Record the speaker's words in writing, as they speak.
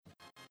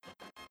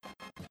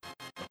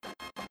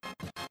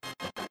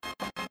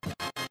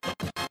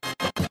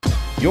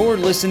You're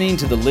listening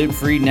to the Live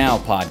Free Now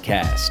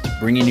podcast,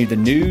 bringing you the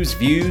news,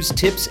 views,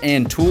 tips,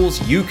 and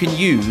tools you can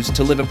use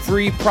to live a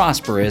free,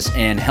 prosperous,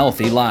 and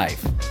healthy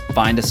life.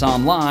 Find us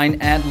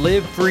online at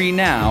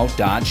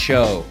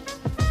livefreenow.show.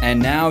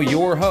 And now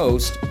your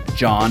host,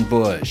 John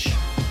Bush.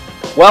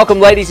 Welcome,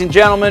 ladies and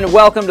gentlemen.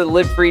 Welcome to the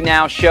Live Free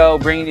Now show,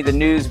 bringing you the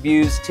news,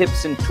 views,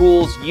 tips, and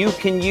tools you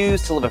can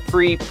use to live a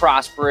free,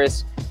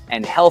 prosperous,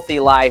 and healthy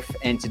life.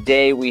 And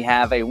today we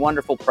have a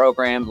wonderful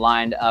program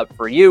lined up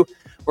for you.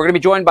 We're going to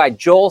be joined by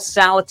Joel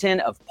Salatin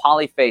of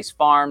Polyface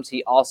Farms.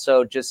 He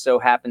also just so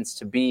happens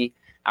to be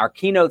our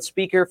keynote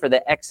speaker for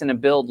the Exit and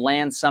Build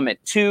Land Summit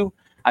 2.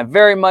 I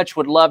very much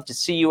would love to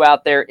see you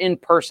out there in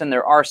person.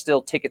 There are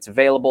still tickets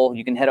available.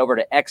 You can head over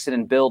to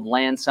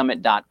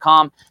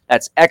exitandbuildlandsummit.com.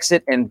 That's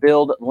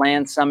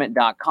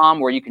exitandbuildlandsummit.com,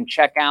 where you can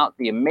check out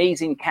the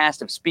amazing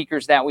cast of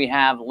speakers that we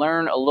have,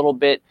 learn a little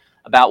bit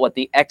about what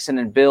the Exit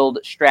and Build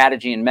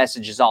strategy and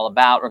message is all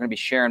about. We're going to be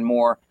sharing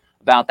more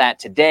about that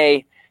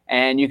today.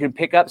 And you can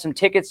pick up some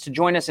tickets to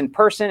join us in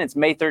person. It's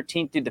May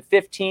 13th through the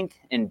 15th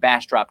in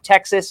Bastrop,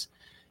 Texas.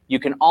 You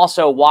can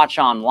also watch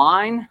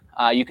online.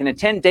 You can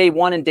attend day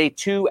 1 and day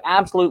 2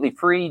 absolutely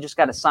free. You just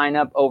got to sign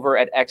up over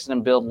at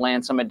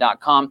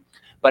exitandbuildlandsummit.com.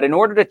 But in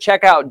order to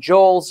check out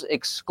Joel's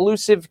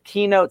exclusive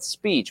keynote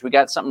speech, we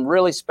got something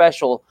really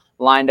special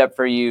lined up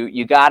for you.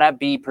 You got to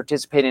be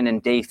participating in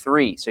day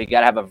 3. So you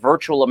got to have a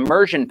virtual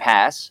immersion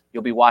pass.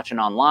 You'll be watching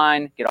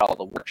online, get all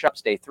the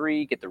workshops day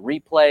 3, get the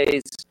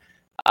replays,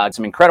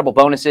 some incredible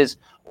bonuses,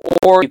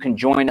 or you can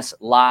join us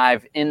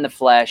live in the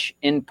flesh,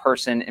 in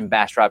person in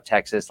Bastrop,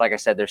 Texas. Like I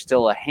said, there's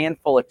still a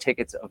handful of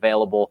tickets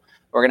available.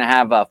 We're going to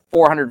have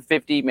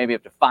 450, maybe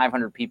up to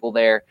 500 people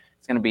there.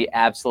 It's going to be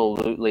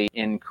absolutely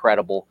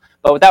incredible.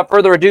 But without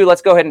further ado,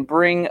 let's go ahead and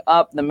bring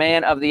up the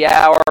man of the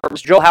hour.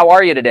 Mr. Joel, how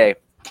are you today?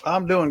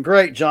 I'm doing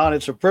great, John.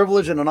 It's a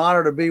privilege and an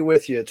honor to be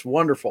with you. It's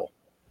wonderful.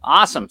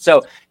 Awesome.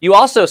 So you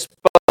also spoke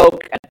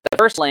at the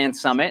first Land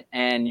Summit,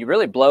 and you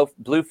really blew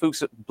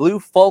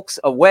folks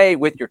away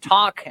with your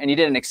talk, and you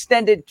did an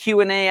extended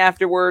Q&A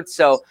afterwards.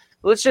 So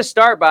let's just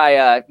start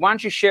by, why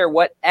don't you share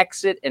what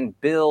Exit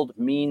and Build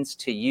means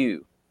to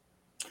you?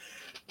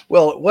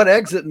 Well, what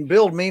Exit and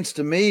Build means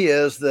to me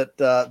is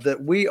that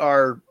we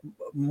are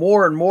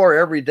more and more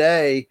every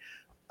day,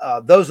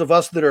 those of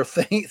us that are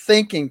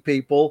thinking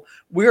people,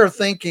 we are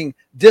thinking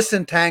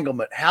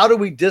disentanglement. How do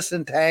we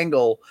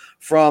disentangle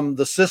from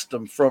the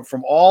system,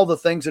 from all the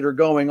things that are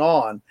going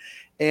on?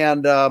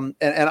 And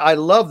I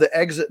love the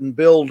Exit and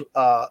Build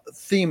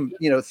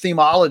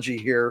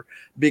themology here,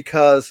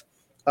 because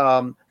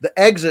the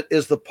exit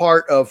is the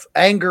part of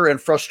anger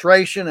and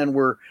frustration, and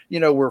we're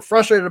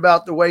frustrated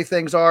about the way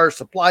things are,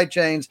 supply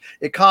chains,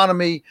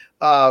 economy,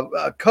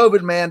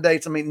 COVID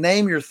mandates. I mean,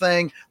 name your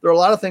thing. There are a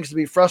lot of things to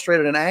be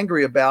frustrated and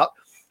angry about,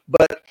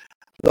 but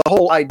the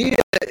whole idea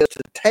is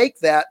to take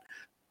that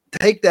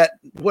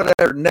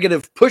whatever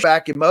negative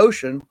pushback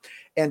emotion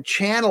and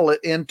channel it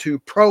into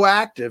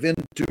proactive,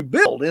 into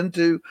build,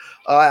 into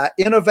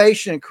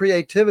innovation and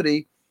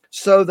creativity,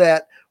 so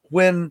that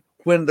when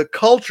the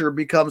culture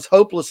becomes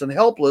hopeless and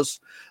helpless,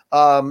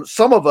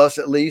 some of us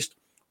at least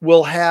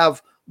will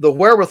have the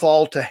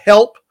wherewithal to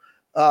help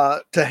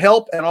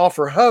and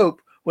offer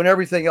hope when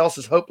everything else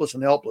is hopeless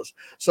and helpless.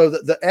 So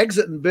the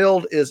Exit and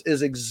Build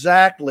is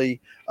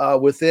exactly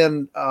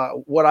within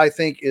what I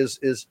think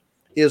is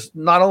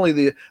not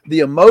only the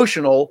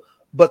emotional,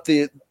 but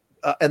the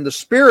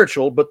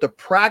spiritual, but the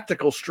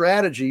practical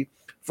strategy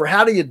for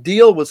how do you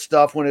deal with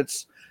stuff when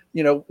it's,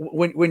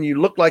 when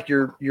you look like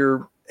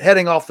you're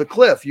heading off the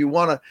cliff. You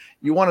want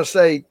to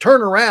say,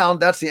 turn around.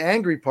 That's the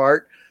angry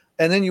part.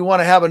 And then you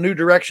want to have a new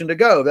direction to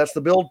go. That's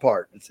the build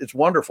part. It's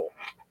wonderful.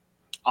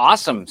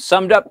 Awesome.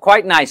 Summed up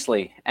quite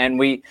nicely. And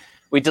we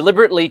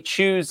deliberately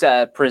choose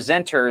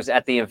presenters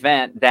at the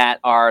event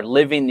that are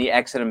living the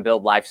Exit and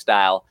Build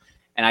lifestyle.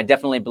 And I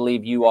definitely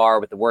believe you are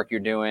with the work you're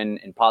doing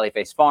in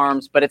Polyface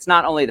Farms. But it's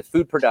not only the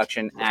food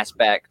production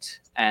aspect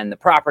and the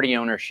property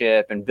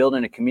ownership and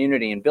building a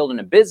community and building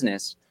a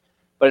business,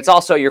 but it's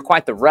also, you're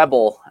quite the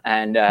rebel,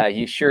 and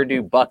you sure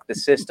do buck the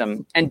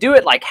system and do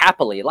it like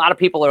happily. A lot of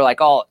people are like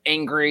all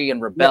angry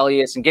and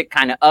rebellious and get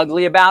kind of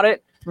ugly about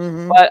it.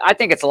 Mm-hmm. But I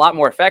think it's a lot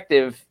more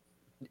effective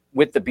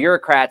with the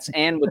bureaucrats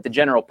and with the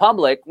general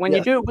public when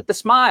you do it with the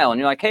smile and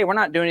you're like, hey, we're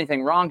not doing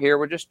anything wrong here.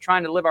 We're just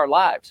trying to live our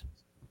lives.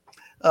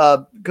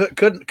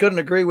 Couldn't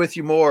agree with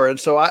you more. And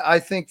so I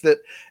think that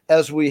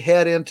as we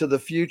head into the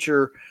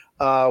future,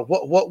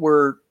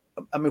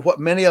 what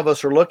many of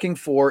us are looking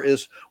for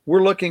is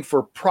we're looking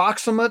for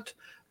proximate,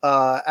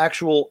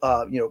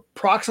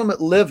 proximate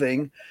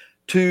living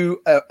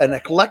to an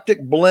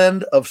eclectic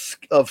blend of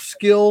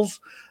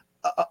skills,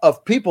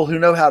 of people who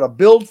know how to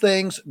build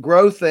things,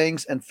 grow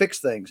things, and fix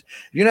things.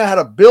 If you know how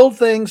to build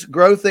things,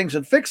 grow things,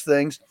 and fix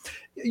things,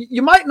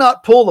 you might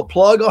not pull the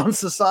plug on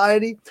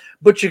society,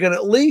 but you can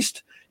at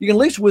least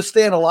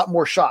withstand a lot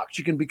more shocks.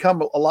 You can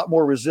become a lot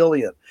more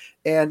resilient.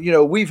 And,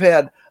 we've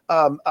had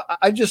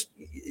I just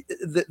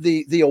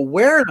the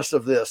awareness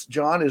of this,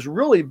 John, is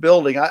really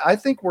building. I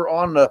think we're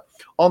on the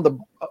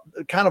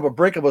kind of a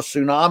brink of a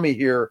tsunami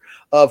here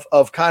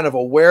of kind of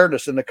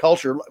awareness in the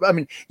culture. I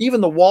mean, even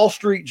the Wall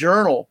Street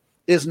Journal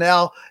is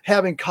now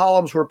having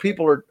columns where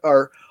people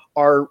are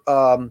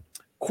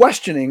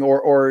questioning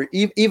or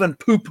even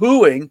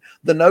poo-pooing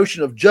the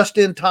notion of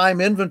just-in-time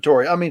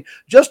inventory. I mean,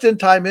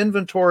 just-in-time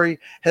inventory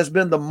has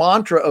been the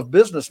mantra of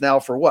business now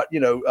for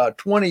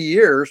 20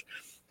 years.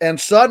 And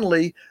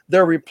suddenly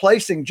they're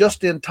replacing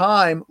just in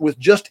time with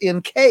just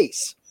in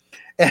case.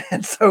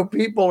 And so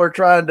people are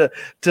trying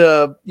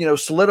to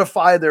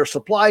solidify their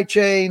supply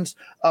chains,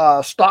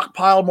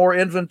 stockpile more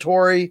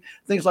inventory,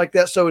 things like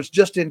that. So it's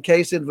just in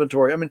case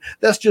inventory. I mean,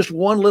 that's just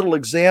one little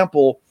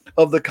example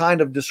of the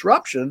kind of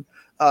disruption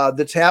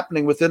that's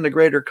happening within the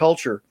greater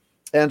culture.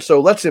 And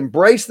so let's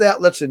embrace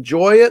that. Let's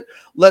enjoy it.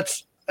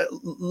 Let's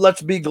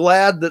be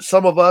glad that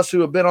some of us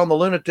who have been on the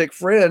lunatic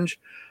fringe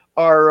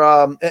are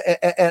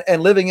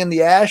and living in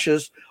the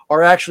ashes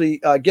are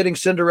actually getting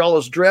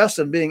Cinderella's dress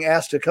and being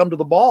asked to come to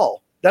the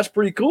ball. That's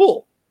pretty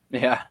cool.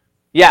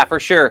 Yeah,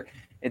 for sure.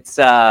 It's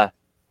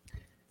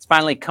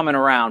finally coming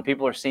around.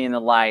 People are seeing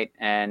the light,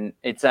 and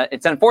it's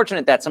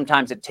unfortunate that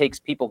sometimes it takes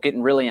people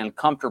getting really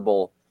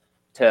uncomfortable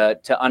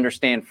to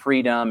understand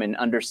freedom and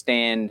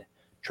understand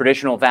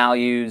traditional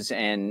values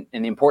and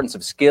the importance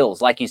of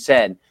skills. Like you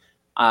said,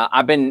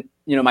 I've been,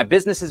 my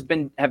business have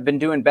been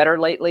doing better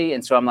lately.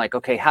 And so I'm like,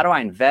 okay, how do I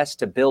invest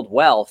to build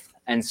wealth?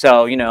 And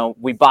so,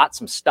 we bought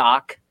some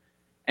stock,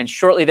 and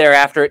shortly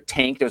thereafter it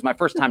tanked. It was my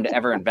first time to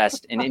ever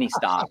invest in any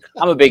stock.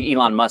 I'm a big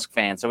Elon Musk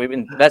fan. So we've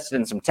invested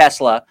in some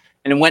Tesla,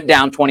 and it went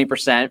down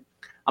 20%.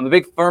 I'm a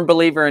big firm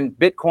believer in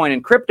Bitcoin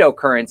and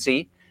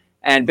cryptocurrency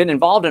and been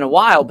involved in a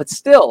while, but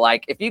still,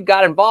 like, if you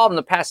got involved in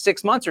the past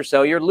 6 months or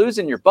so, you're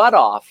losing your butt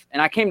off.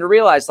 And I came to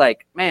realize,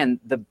 like, man,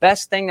 the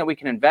best thing that we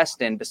can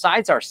invest in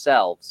besides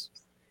ourselves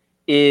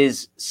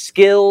is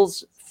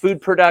skills, food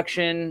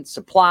production,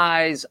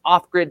 supplies,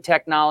 off-grid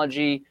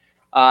technology,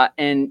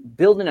 and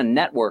building a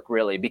network,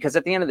 really. Because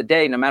at the end of the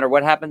day, no matter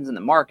what happens in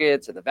the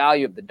markets or the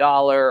value of the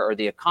dollar or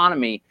the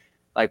economy,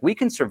 like, we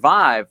can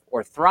survive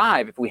or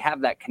thrive if we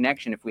have that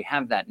connection, if we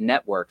have that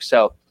network.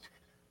 So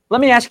let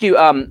me ask you,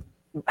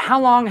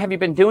 how long have you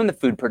been doing the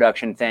food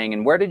production thing,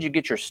 and where did you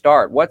get your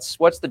start? What's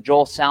the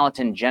Joel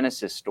Salatin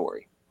Genesis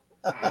story?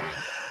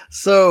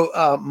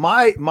 So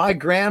my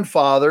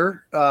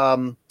grandfather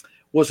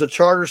was a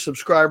charter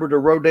subscriber to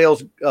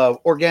Rodale's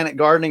Organic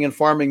Gardening and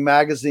Farming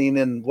magazine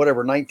in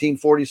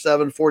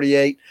 1947,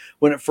 48,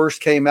 when it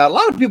first came out. A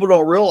lot of people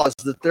don't realize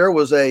that there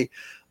was a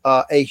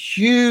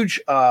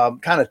huge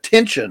kind of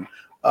tension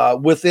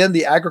within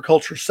the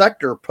agriculture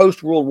sector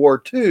post World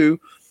War II.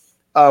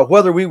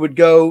 Whether we would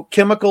go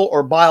chemical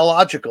or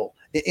biological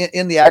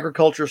in the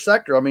agriculture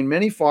sector. I mean,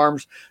 many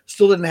farms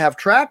still didn't have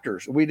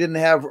tractors. We didn't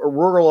have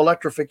rural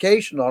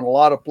electrification on a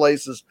lot of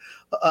places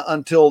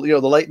until, the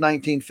late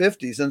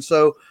 1950s. And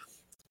so,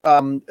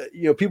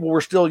 people were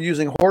still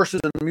using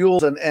horses and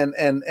mules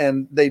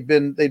and they'd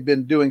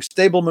been doing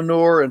stable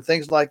manure and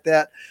things like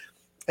that.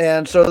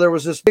 And so there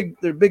was this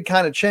big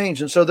kind of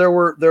change. And so there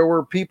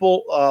were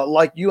people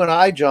like you and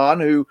I, John,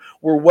 who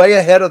were way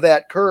ahead of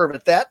that curve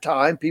at that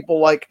time. People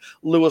like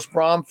Lewis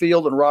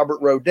Bromfield and Robert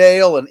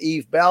Rodale and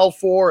Eve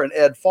Balfour and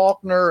Ed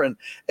Faulkner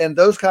and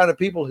those kind of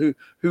people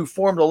who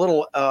formed a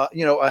little,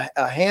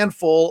 a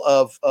handful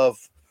of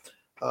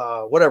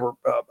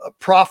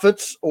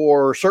prophets,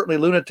 or certainly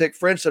lunatic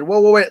fringe, said,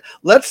 "Whoa, wait,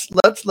 let's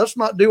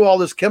not do all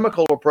this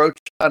chemical approach."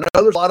 I know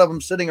there's a lot of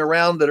them sitting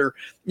around that are,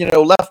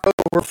 left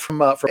over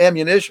from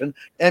ammunition.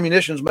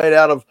 Ammunition's made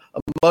out of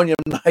ammonium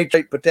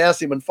nitrate,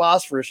 potassium, and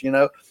phosphorus.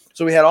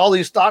 So we had all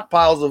these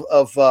stockpiles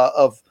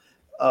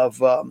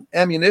of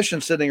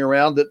ammunition sitting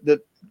around that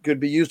could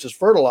be used as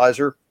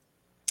fertilizer.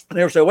 And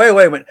they would say, wait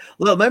a minute,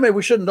 well, maybe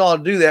we shouldn't all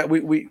do that.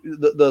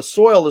 The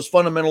soil is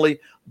fundamentally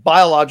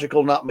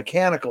biological, not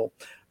mechanical.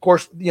 Of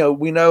course,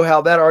 we know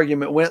how that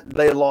argument went.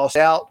 They lost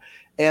out.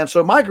 And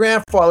so my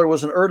grandfather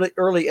was an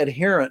early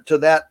adherent to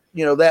that,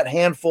 that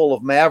handful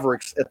of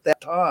mavericks at that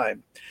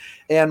time.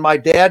 And my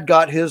dad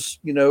got his,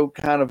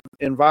 kind of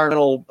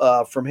environmental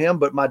from him.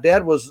 But my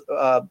dad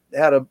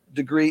had a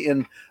degree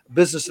in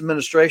business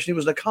administration. He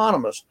was an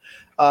economist.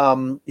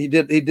 He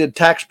did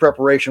tax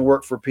preparation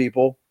work for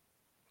people.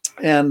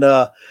 And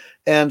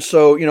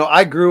so,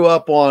 I grew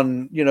up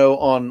on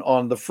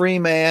the Free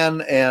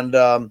Man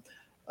and,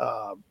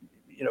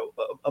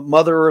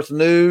 Mother Earth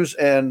News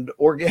and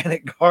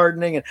organic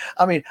gardening. And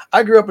I mean,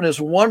 I grew up in this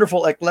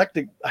wonderful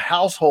eclectic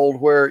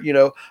household where,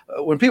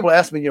 when people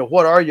ask me,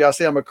 what are you? I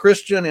say, I'm a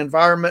Christian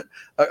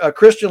a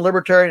Christian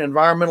libertarian,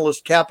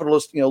 environmentalist,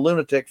 capitalist,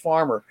 lunatic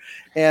farmer.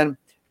 And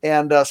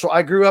so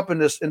I grew up in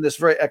this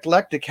very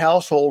eclectic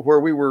household where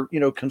we were,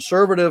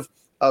 conservative,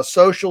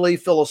 socially,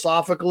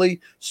 philosophically,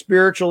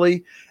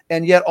 spiritually,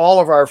 and yet all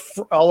of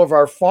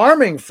our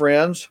farming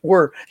friends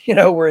were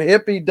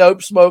hippie,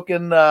 dope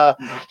smoking,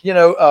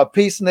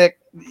 peacenik,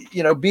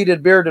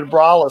 beaded, bearded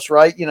braless,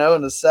 right? In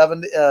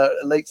the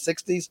late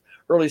 60s,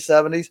 early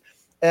 70s,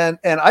 and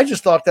I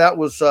just thought that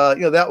was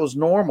that was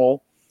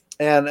normal.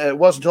 And it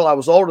wasn't until I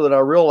was older that I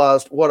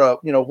realized what a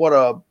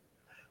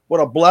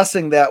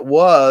blessing that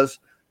was,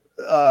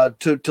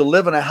 to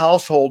live in a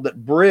household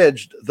that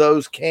bridged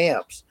those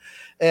camps.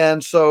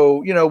 And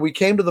so, we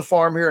came to the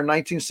farm here in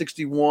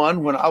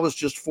 1961 when I was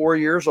just 4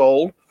 years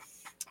old.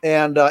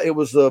 And it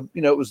was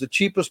the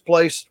cheapest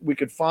place we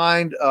could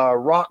find,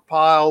 rock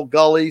pile,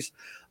 gullies.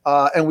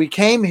 And we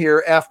came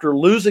here after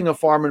losing a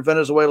farm in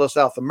Venezuela,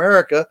 South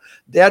America.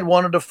 Dad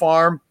wanted to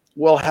farm.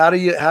 Well, how do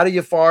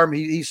you farm?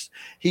 He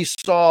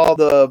saw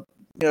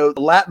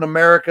Latin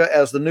America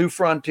as the new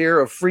frontier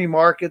of free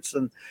markets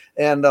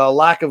and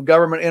lack of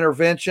government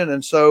intervention.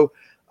 And so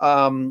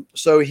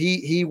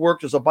he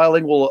worked as a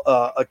bilingual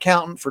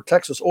accountant for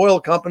Texas Oil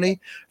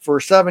Company for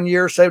 7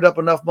 years, saved up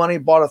enough money,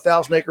 bought a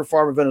 1,000-acre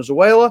farm in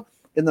Venezuela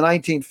in the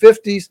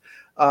 1950s.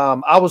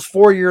 I was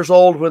 4 years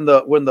old when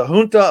the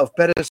junta of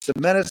Perez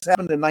Jimenez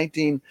happened in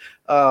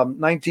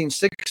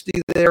 1960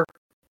 there.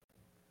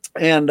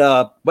 And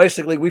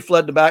basically, we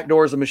fled the back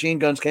doors. The machine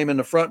guns came in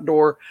the front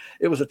door.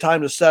 It was a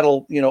time to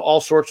settle,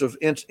 all sorts of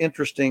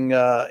interesting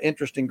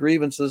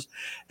grievances.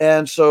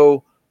 And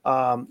so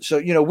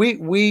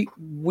we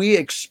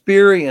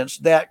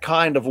experienced that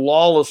kind of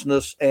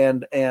lawlessness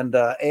and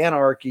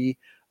anarchy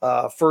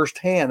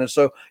firsthand. And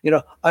so,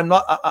 I'm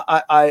not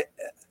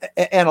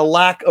and a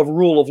lack of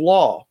rule of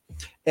law.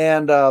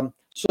 And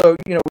so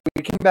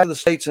we came back to the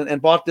States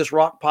and bought this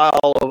rock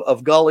pile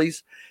of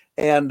gullies.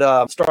 And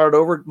started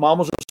over. Mom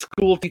was a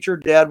school teacher.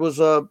 Dad was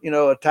a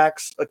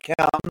tax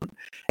accountant,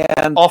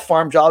 and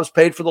off-farm jobs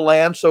paid for the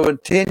land. So in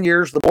 10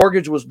 years, the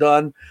mortgage was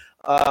done,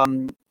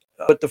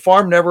 but the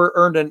farm never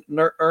earned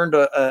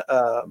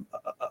a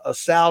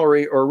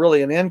salary or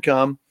really an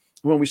income.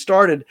 When we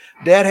started,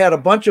 Dad had a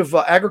bunch of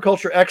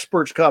agriculture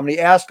experts come, and he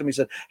asked them. He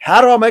said, "How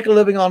do I make a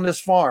living on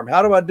this farm?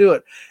 How do I do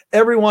it?"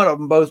 Every one of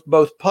them,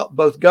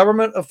 both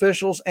government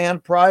officials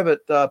and private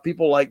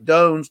people like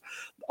Dones,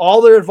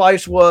 all their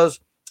advice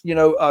was,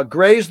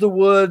 graze the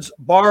woods,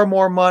 borrow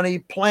more money,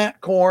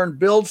 plant corn,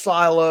 build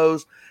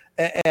silos,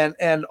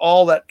 and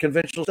all that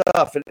conventional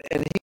stuff. And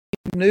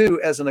he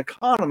knew, as an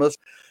economist,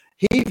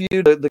 he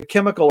viewed the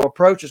chemical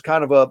approach as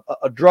kind of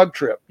a drug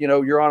trip.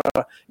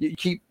 You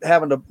keep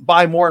having to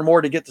buy more and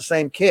more to get the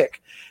same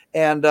kick.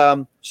 And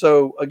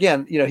so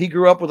again, he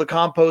grew up with a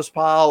compost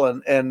pile,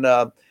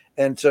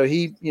 and so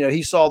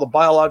he saw the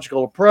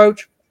biological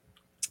approach.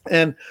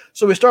 And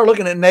so we started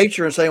looking at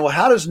nature and saying, well,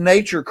 how does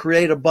nature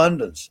create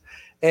abundance?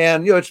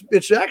 And,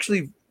 it's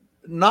actually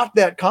not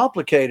that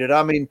complicated.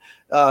 I mean,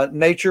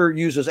 nature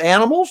uses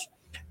animals.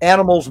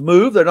 Animals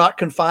move. They're not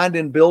confined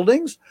in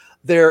buildings.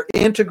 They're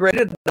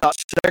integrated, not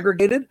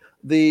segregated.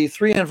 The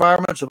three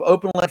environments of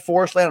open land,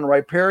 forest land, and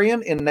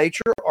riparian in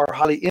nature are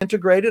highly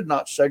integrated,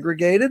 not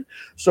segregated.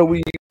 So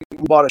we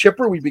bought a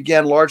chipper. We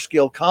began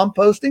large-scale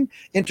composting,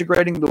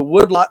 integrating the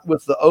wood lot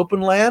with the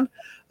open land.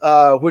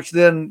 Which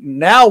then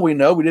now we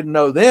know, we didn't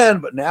know then,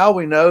 but now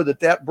we know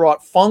that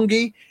brought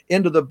fungi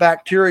into the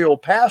bacterial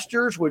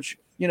pastures, which,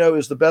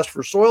 is the best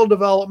for soil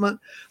development.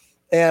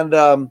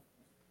 And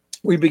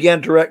we began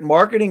direct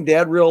marketing.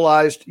 Dad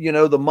realized,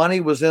 the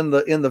money was in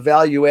the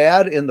value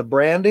add, in the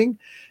branding.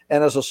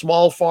 And as a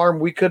small farm,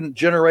 we couldn't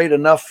generate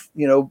enough,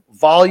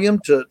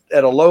 volume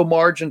at a low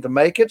margin to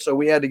make it. So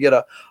we had to get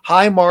a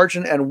high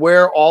margin and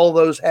wear all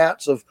those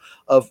hats of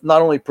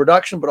not only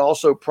production, but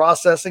also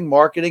processing,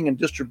 marketing, and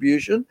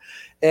distribution.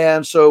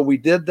 And so we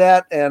did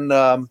that. And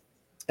then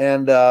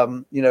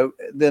when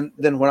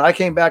I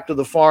came back to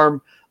the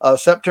farm,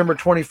 September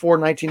 24,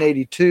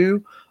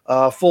 1982,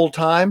 full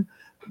time,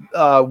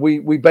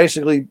 we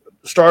basically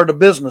started a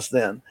business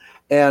then.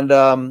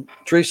 And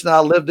Teresa and I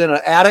lived in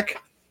an attic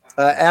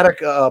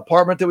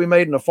apartment that we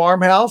made in a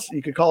farmhouse.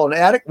 You could call it an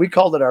attic. We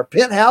called it our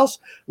penthouse.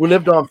 We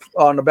lived on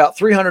about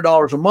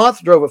 $300 a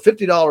month, drove a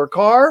 $50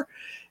 car.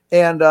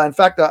 And in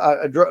fact,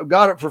 I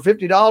got it for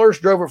 $50,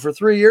 drove it for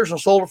 3 years, and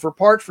sold it for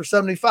parts for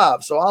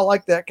 $75. So I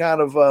like that kind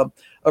of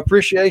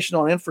appreciation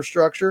on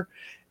infrastructure.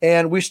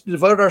 And we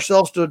devoted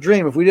ourselves to a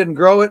dream. If we didn't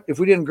grow it,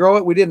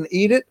 we didn't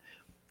eat it.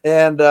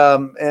 And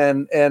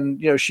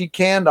she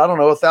canned,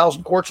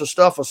 1,000 quarts of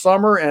stuff a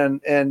summer. And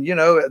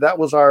that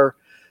was our,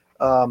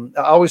 I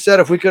always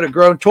said, if we could have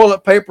grown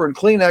toilet paper and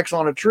Kleenex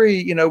on a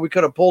tree, we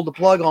could have pulled the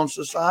plug on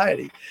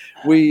society.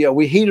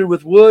 We heated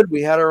with wood.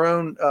 We had our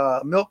own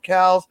milk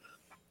cows.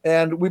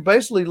 And we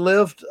basically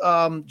lived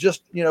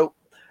just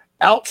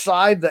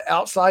outside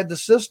the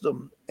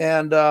system,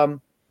 and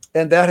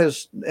that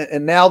has,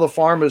 and now the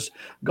farm has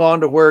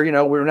gone to where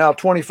we're now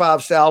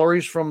 25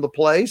 salaries from the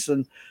place,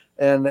 and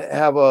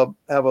have a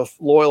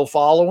loyal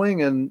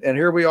following, and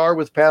here we are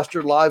with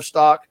pastured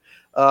livestock,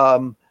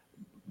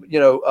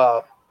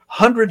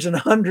 hundreds and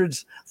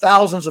hundreds,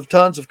 thousands of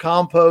tons of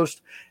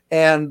compost,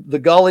 and the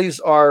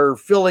gullies are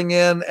filling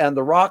in, and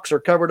the rocks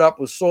are covered up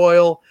with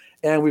soil.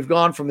 And we've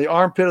gone from the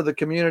armpit of the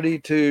community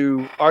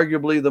to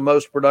arguably the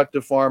most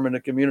productive farm in the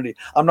community.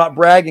 I'm not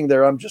bragging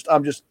there. I'm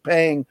just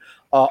paying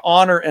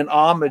honor and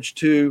homage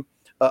to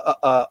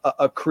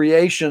a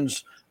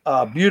creation's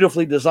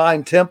beautifully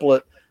designed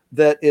template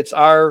that it's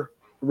our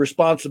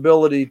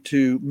responsibility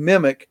to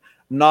mimic,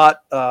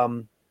 not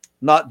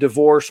not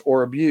divorce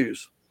or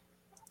abuse.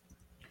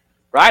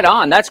 Right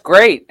on. That's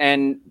great.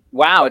 And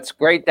wow, it's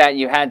great that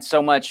you had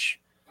so much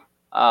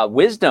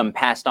wisdom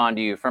passed on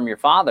to you from your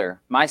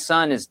father. My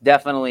son is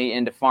definitely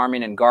into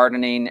farming and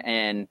gardening,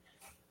 and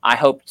I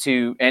hope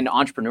to, and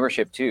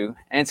entrepreneurship too,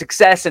 and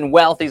success and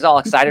wealth. He's all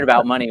excited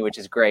about money, which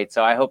is great.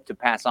 So I hope to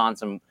pass on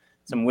some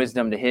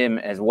wisdom to him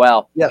as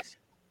well. Yes.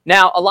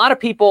 Now, a lot of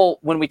people,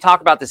 when we talk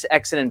about this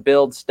exit and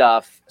build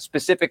stuff,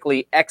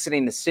 specifically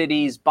exiting the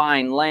cities,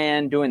 buying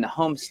land, doing the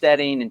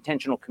homesteading,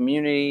 intentional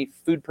community,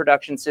 food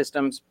production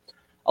systems,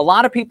 a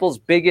lot of people's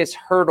biggest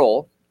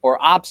hurdle or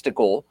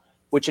obstacle,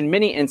 which in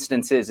many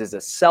instances is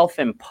a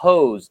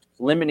self-imposed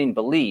limiting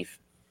belief,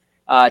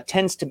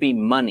 tends to be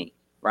money,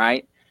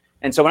 right?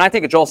 And so when I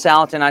think of Joel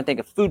Salatin, I think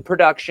of food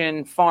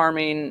production,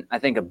 farming, I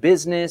think of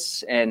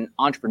business and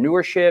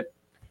entrepreneurship,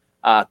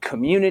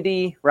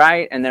 community,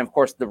 right? And then, of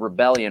course, the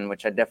rebellion,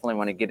 which I definitely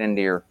want to get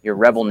into your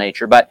rebel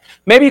nature. But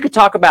maybe you could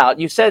talk about,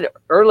 you said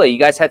early, you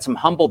guys had some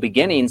humble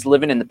beginnings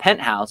living in the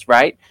penthouse,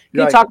 right?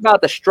 Can you talk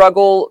about the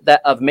struggle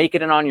of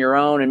making it on your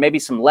own and maybe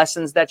some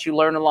lessons that you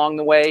learned along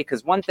the way?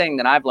 Because one thing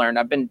that I've learned,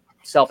 I've been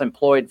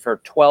self-employed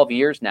for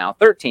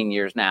 13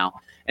 years now.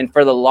 And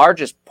for the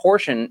largest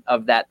portion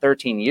of that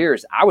 13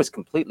 years, I was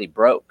completely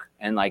broke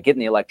and like getting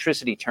the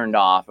electricity turned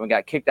off, and we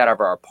got kicked out of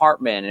our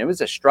apartment, and it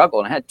was a struggle.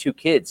 And I had 2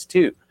 kids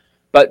too.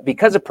 But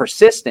because of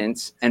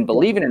persistence and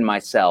believing in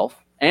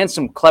myself and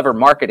some clever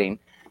marketing,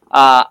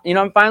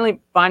 I'm finally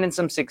finding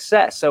some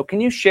success. So can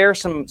you share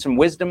some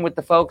wisdom with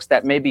the folks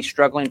that may be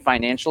struggling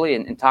financially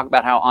and talk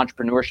about how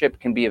entrepreneurship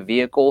can be a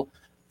vehicle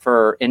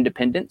for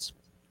independence?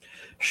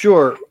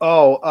 Sure.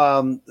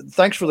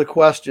 Thanks for the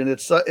question.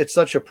 It's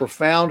such a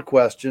profound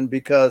question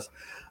because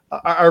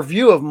our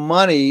view of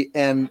money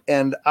and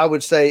I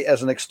would say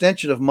as an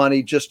extension of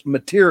money, just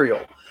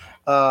material,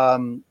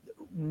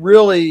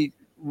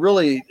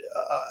 really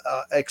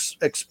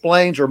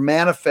explains or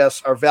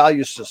manifests our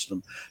value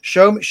system.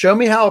 Show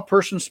me how a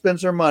person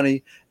spends their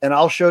money, and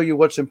I'll show you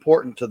what's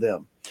important to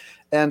them.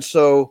 And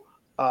so,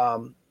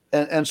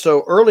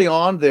 so early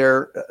on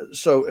there,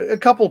 so a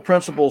couple of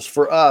principles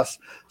for us.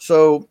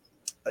 So,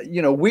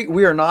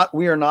 we are not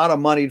a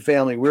moneyed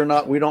family.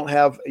 We don't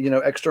have,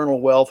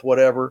 external wealth,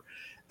 whatever.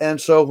 And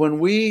so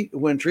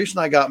when Teresa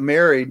and I got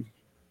married,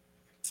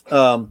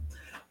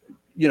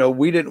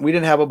 we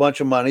didn't have a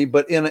bunch of money,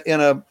 but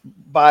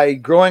by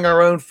growing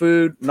our own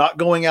food, not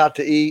going out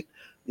to eat,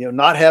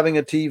 not having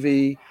a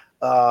TV,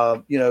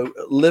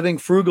 living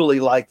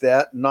frugally like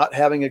that, not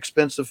having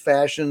expensive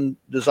fashion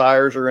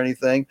desires or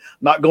anything,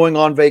 not going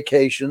on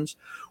vacations,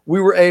 we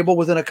were able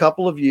within a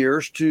couple of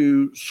years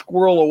to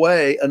squirrel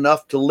away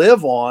enough to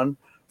live on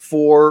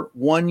for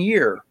 1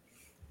 year.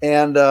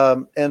 And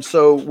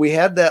so we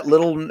had that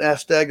little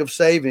nest egg of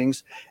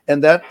savings,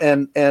 and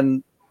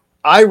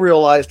I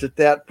realized at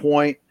that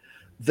point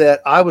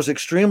that I was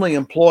extremely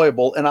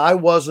employable, and I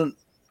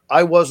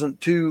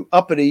wasn't too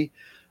uppity.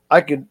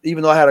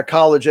 Even though I had a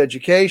college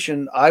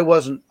education, I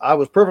was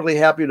perfectly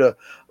happy to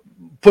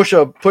push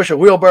a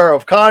wheelbarrow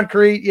of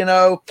concrete,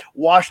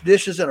 wash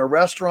dishes in a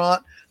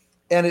restaurant.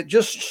 And it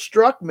just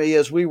struck me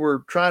as we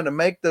were trying to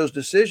make those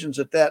decisions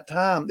at that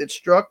time, it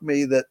struck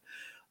me that,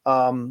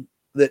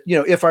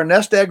 if our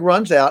nest egg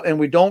runs out and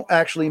we don't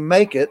actually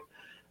make it,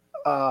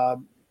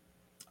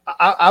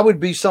 I would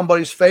be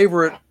somebody's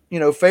favorite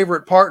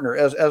partner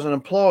as an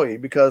employee,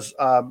 because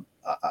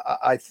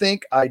I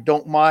think I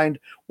don't mind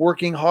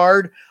working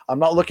hard. I'm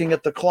not looking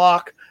at the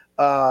clock,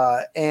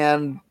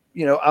 and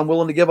I'm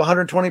willing to give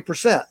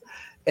 120%.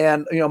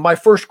 And my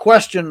first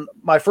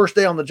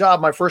day on the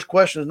job, my first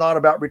question is not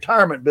about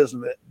retirement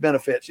business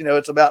benefits.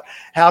 It's about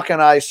how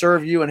can I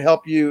serve you and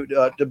help you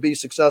to be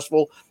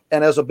successful,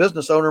 and as a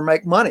business owner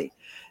make money.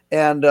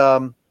 And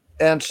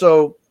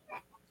so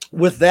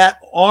with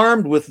that,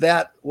 armed with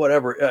that,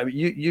 whatever,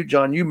 you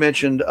John, you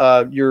mentioned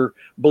your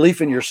belief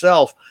in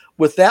yourself.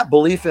 With that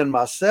belief in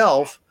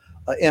myself,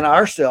 in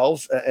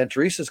ourselves, and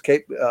Teresa's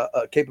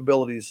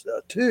capabilities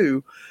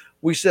too,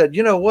 we said,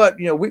 you know what,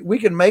 we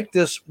can make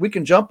this, we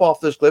can jump off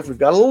this cliff. We've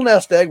got a little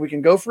nest egg. We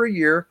can go for a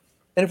year.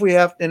 And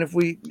if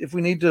we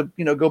need to,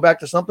 go back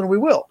to something, we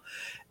will.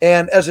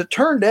 And as it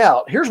turned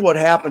out, here's what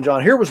happened,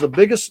 John. Here was the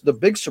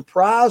big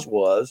surprise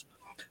was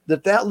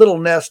that little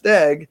nest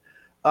egg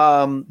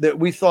that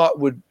we thought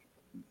would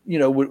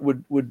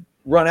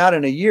run out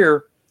in a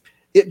year.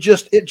 It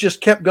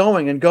just kept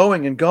going and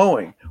going and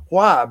going.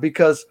 Why?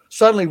 Because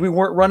suddenly we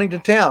weren't running to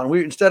town.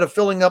 Instead of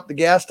filling up the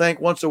gas tank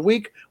once a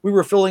week, we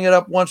were filling it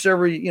up once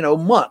every,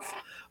 month.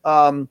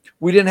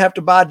 We didn't have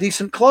to buy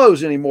decent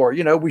clothes anymore.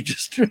 We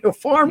just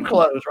farm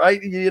clothes,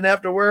 right? You didn't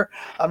have to wear.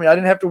 I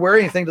didn't have to wear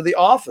anything to the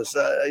office,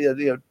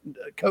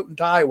 coat and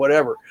tie,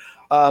 whatever.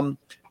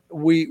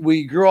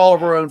 We grew all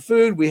of our own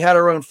food. We had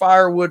our own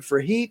firewood for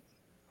heat.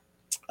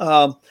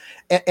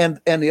 And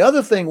the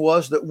other thing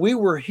was that we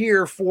were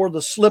here for the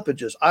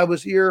slippages. I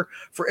was here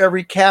for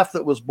every calf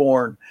that was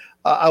born.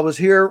 I was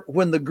here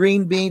when the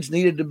green beans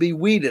needed to be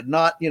weeded,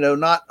 not,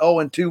 oh,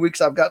 in 2 weeks,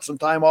 I've got some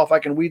time off, I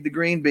can weed the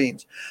green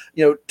beans.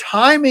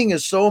 Timing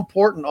is so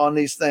important on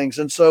these things.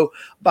 And so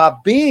by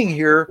being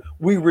here,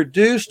 we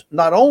reduced,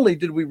 not only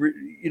did we,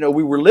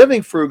 we were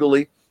living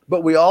frugally,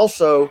 but we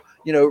also,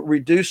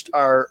 reduced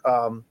our,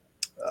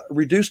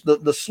 reduced the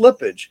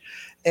slippage.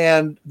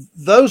 And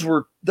those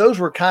were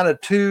kind of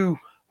two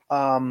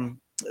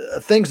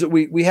things that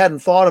we hadn't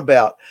thought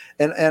about.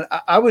 And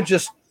I would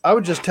just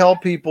tell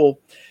people,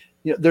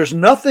 there's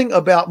nothing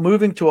about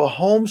moving to a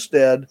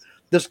homestead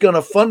that's going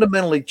to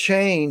fundamentally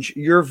change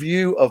your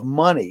view of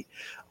money.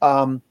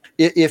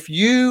 If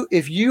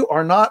you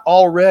are not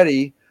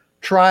already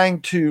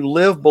trying to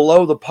live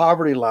below the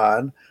poverty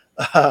line,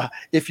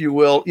 if you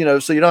will,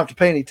 so you don't have to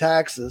pay any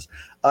taxes.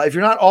 If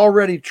you're not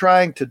already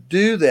trying to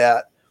do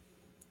that,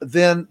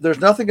 then there's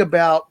nothing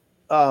about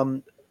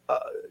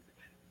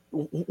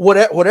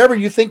whatever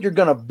you think you're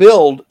going to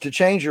build to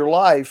change your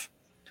life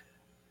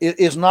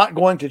is not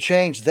going to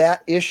change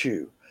that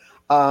issue.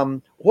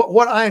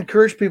 What I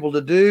encourage people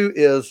to do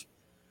is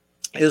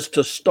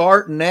to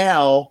start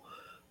now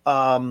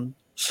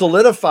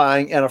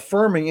solidifying and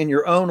affirming in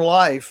your own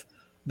life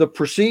the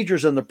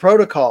procedures and the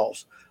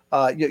protocols.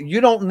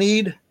 You don't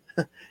need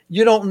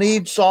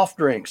soft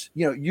drinks.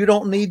 You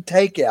don't need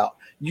takeout.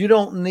 You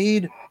don't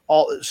need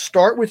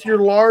start with your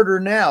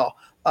larder now.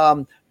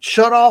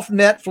 Shut off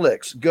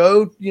Netflix.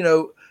 Go,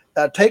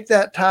 take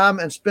that time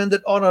and spend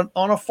it on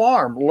a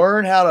farm.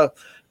 Learn how to,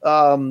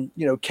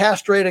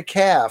 castrate a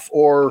calf,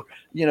 or,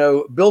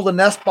 build a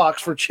nest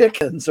box for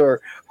chickens,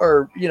 or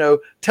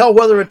tell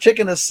whether a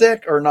chicken is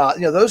sick or not.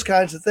 Those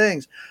kinds of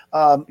things.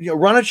 Run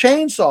a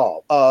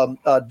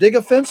chainsaw. Dig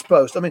a fence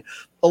post. I mean,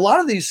 a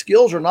lot of these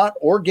skills are not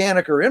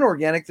organic or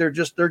inorganic. They're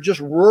just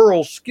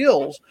rural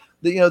skills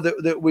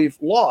that we've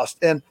lost.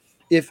 And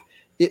if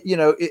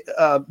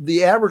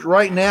the average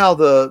right now,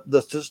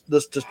 the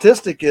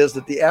statistic is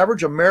that the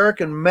average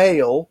American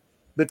male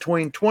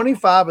between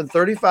 25 and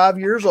 35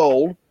 years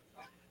old,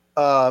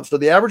 so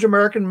the average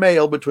American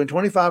male between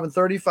 25 and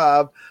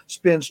 35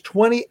 spends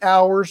 20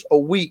 hours a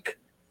week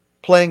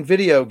playing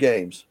video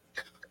games.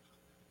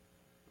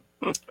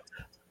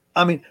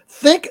 I mean,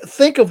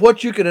 think of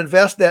what you can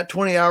invest that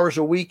 20 hours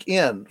a week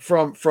in,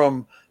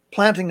 from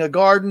planting a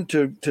garden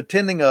to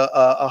tending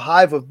a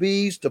hive of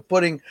bees to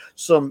putting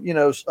some,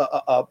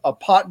 a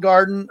pot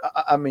garden.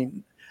 I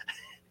mean,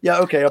 yeah,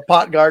 okay, a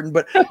pot garden,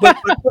 but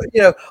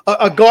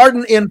a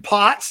garden in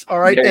pots. All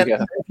right, and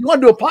if you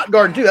want to do a pot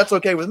garden too, that's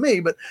okay with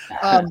me. But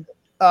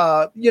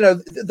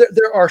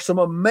there are some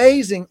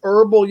amazing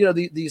herbal,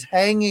 these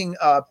hanging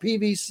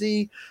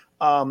PVC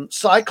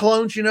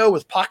cyclones,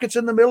 with pockets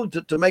in the middle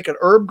to make an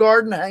herb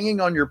garden hanging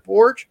on your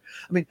porch.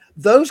 I mean,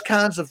 those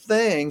kinds of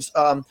things.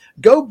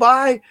 Go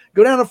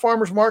down to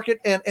farmer's market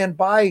and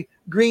buy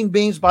green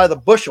beans by the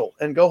bushel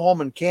and go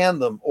home and can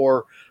them,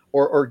 or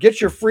get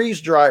your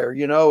freeze dryer,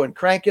 and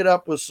crank it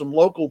up with some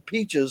local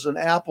peaches and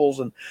apples.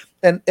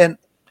 And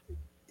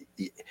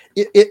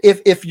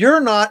if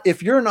you're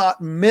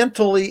not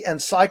mentally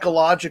and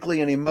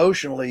psychologically and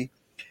emotionally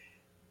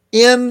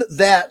in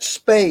that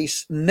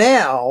space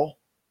now,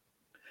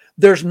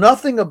 there's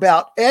nothing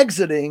about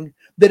exiting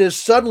that is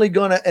suddenly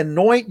going to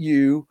anoint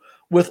you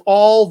with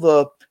all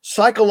the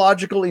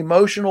psychological,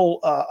 emotional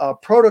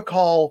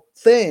protocol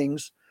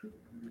things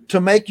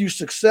to make you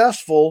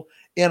successful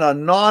in a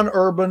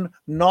non-urban,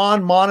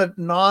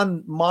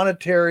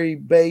 non-monetary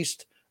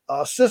based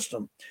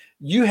system.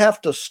 You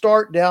have to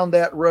start down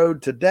that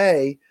road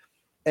today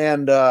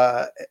and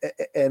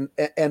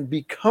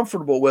be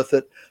comfortable with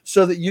it,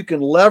 so that you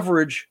can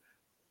leverage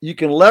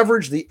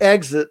the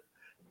exit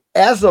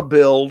as a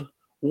build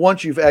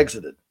once you've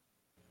exited.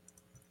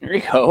 There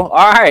you go.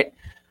 All right.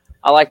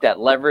 I like that.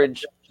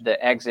 Leverage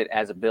the exit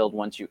as a build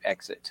once you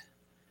exit.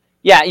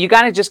 Yeah, you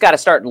just got to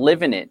start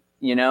living it,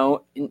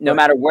 no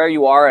matter where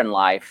you are in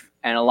life.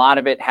 And a lot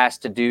of it has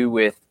to do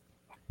with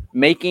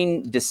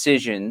making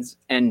decisions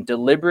and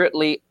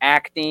deliberately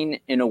acting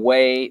in a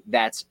way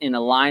that's in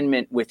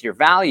alignment with your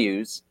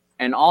values,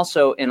 and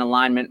also in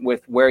alignment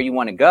with where you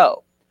want to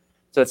go.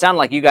 So it sounded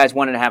like you guys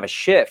wanted to have a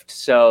shift.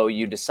 So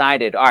you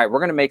decided, all right, we're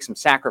going to make some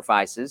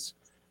sacrifices.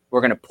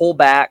 We're going to pull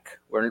back.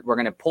 We're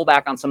going to pull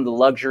back on some of the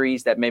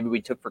luxuries that maybe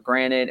we took for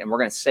granted, and we're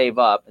going to save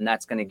up. And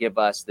that's going to give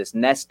us this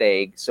nest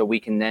egg so we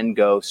can then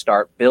go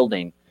start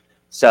building.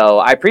 So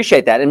I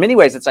appreciate that. In many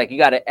ways, it's like you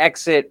got to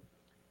exit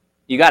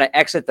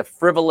the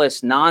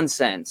frivolous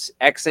nonsense,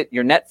 exit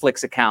your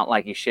Netflix account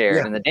like you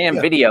shared, and the damn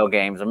video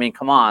games. I mean,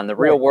 come on, the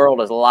real world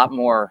is a lot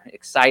more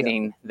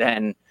exciting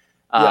than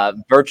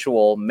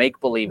virtual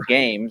make-believe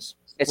games.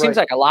 It seems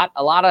like a lot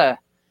of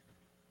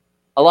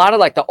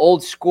like the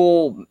old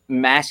school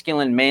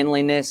masculine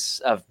manliness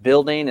of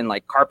building and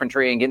like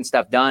carpentry and getting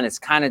stuff done. It's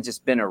kind of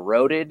just been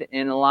eroded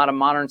in a lot of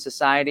modern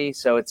society.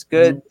 So it's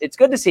good. Mm-hmm. It's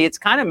good to see it's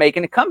kind of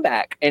making a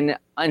comeback, and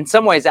in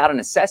some ways out of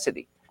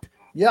necessity.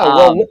 Yeah,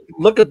 well,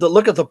 look at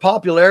the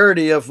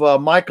popularity of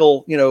Mike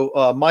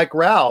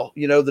Rao,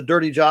 the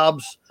Dirty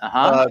Jobs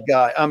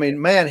guy. I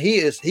mean, man, he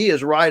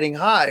is riding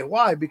high.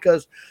 Why?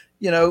 Because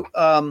there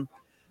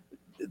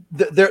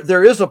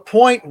is a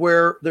point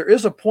where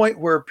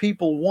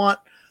people want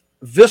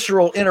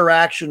visceral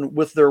interaction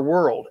with their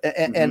world,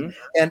 and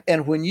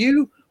when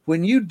you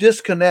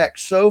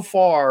disconnect so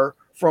far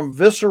from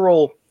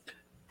visceral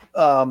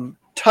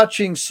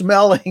touching,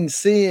 smelling,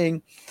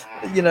 seeing,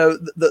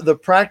 the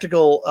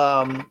practical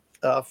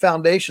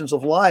foundations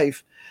of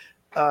life,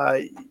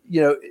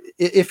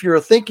 if you're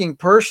a thinking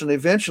person,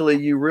 eventually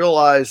you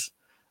realize,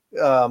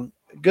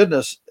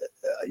 goodness,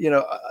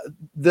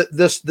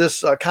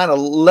 this kind of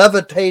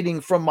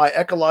levitating from my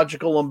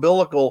ecological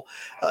umbilical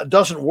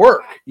doesn't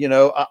work.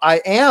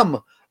 I am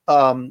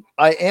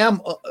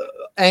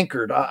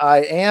anchored. I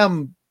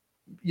am,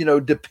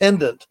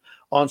 dependent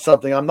on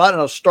something. I'm not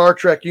in a Star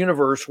Trek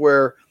universe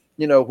where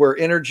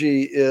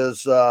energy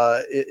is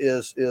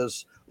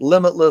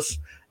limitless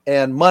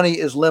and money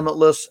is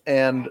limitless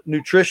and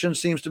nutrition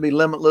seems to be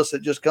limitless.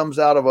 It just comes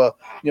out of a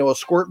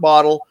squirt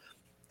bottle,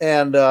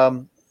 and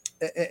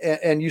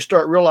you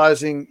start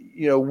realizing,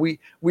 we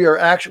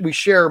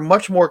share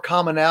much more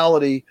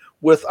commonality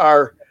with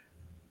our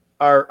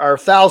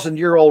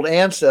 1,000-year-old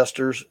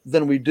ancestors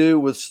than we do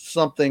with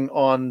something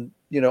on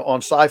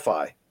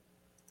sci-fi.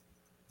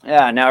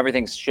 Yeah, now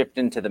everything's shipped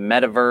into the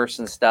metaverse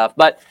and stuff,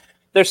 but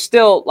there's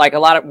still like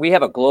we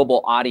have a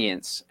global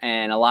audience,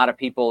 and a lot of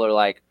people are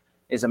like,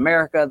 is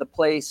America the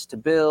place to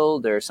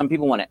build? Or some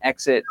people want to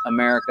exit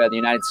America, the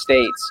United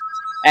States.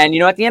 And,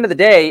 at the end of the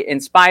day, in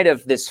spite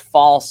of this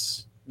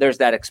there's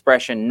that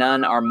expression,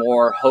 none are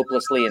more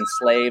hopelessly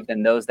enslaved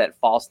than those that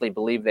falsely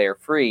believe they are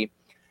free.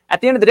 At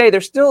the end of the day,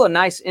 there's still a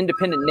nice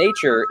independent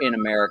nature in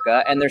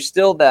America, and there's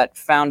still that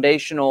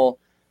foundational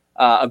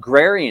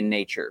agrarian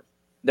nature.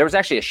 There was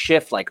actually a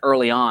shift like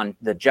early on.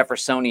 The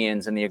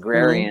Jeffersonians and the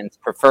agrarians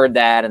preferred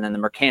that, and then the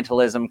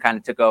mercantilism kind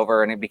of took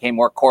over, and it became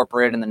more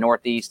corporate in the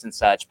Northeast and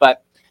such.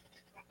 But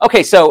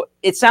okay, so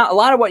a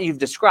lot of what you've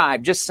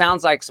described just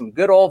sounds like some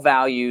good old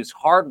values,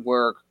 hard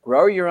work,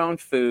 grow your own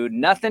food,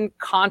 nothing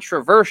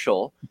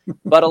controversial.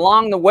 But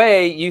along the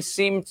way, you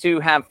seem to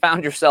have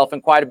found yourself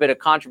in quite a bit of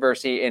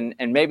controversy and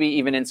maybe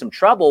even in some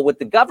trouble with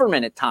the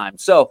government at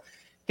times. So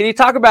can you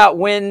talk about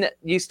when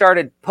you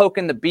started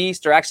poking the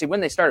beast, or actually when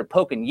they started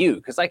poking you?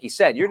 Because like you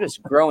said, you're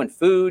just growing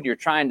food. You're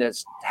trying to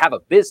have a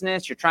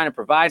business. You're trying to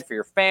provide for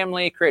your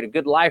family, create a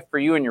good life for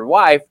you and your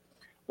wife.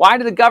 Why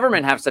did the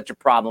government have such a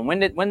problem? When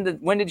did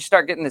you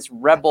start getting this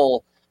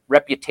rebel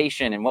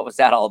reputation, and what was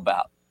that all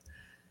about?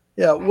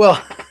 Yeah,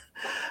 well,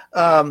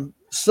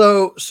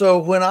 so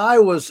when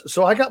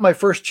I got my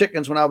first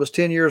chickens when I was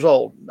 10 years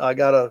old. I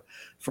got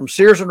from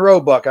Sears and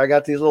Roebuck. I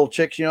got these little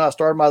chicks. I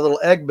started my little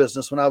egg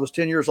business when I was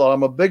 10 years old.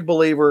 I'm a big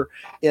believer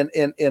in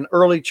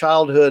early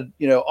childhood,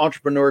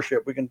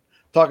 entrepreneurship. We can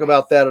talk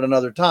about that at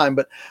another time,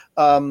 but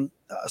I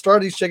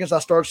started these chickens. I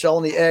started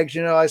selling the eggs.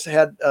 I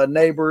had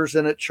neighbors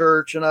in at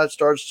church, and I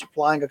started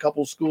supplying a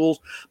couple of schools.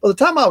 By the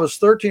time I was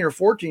 13 or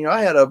 14,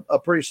 I had a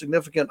pretty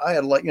significant. I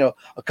had a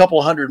couple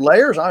of hundred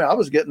layers. I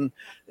was getting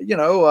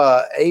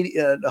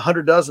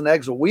 100 dozen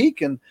eggs a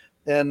week, and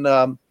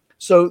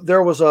so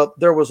there was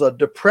a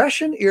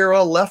Depression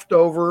era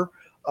leftover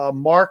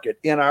market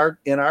in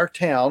our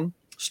town,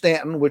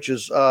 Stanton, which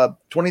is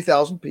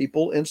 20,000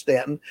 people in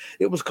Stanton.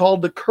 It was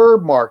called the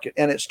curb market,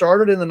 and it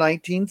started in the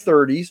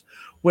 1930s.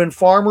 When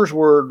farmers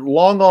were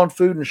long on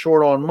food and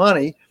short on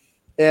money,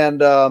 and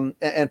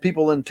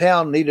people in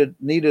town needed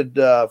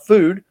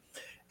food,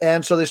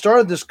 and so they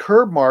started this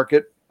curb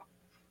market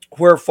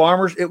where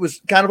farmers. It was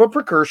kind of a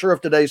precursor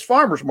of today's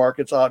farmers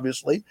markets,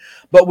 obviously,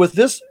 but with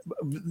this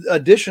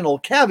additional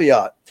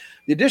caveat.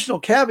 The additional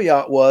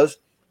caveat was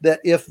that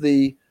if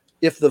the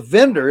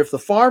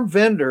farm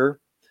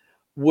vendor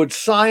would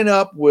sign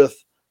up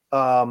with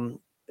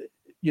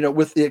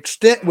with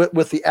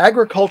the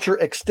agriculture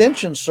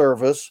extension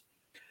service.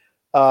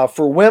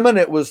 For women,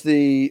 it was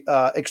the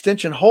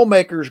extension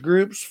homemakers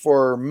groups.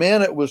 For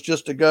men, it was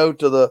just to go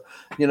to the,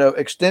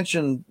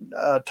 extension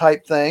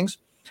type things.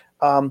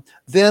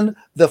 Then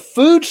the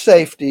food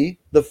safety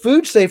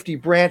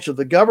branch of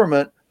the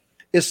government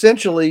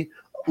essentially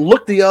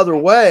looked the other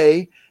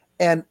way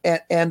and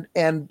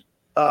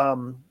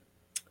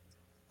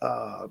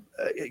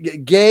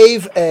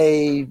gave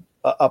a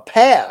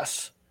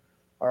pass.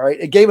 All right,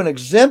 it gave an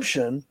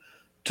exemption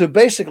to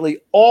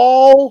basically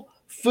all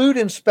food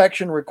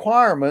inspection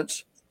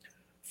requirements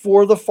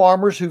for the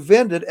farmers who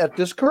vended at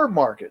this curb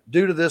market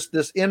due to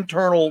this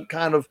internal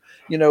kind of,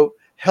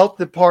 health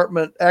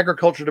department,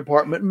 agriculture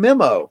department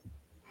memo.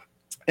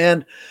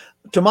 And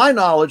to my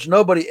knowledge,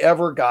 nobody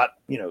ever got,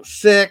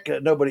 sick.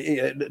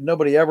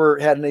 Nobody ever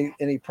had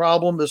any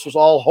problem. This was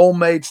all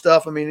homemade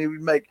stuff. I mean, it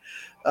would make,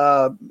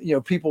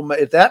 people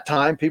at that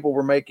time, people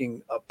were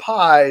making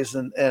pies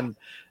and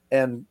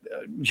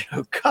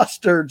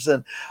custards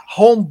and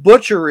home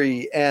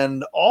butchery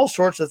and all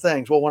sorts of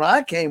things. Well, when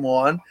I came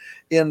on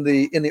in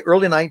the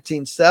early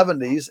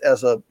 1970s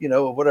as a,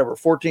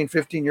 14,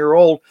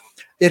 15-year-old.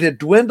 It had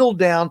dwindled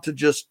down to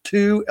just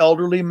two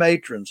elderly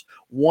matrons.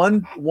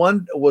 One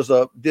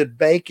did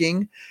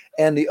baking,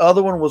 and the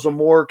other one was a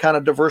more kind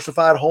of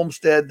diversified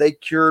homestead. They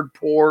cured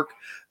pork,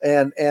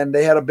 and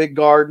they had a big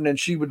garden, and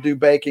she would do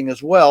baking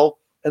as well.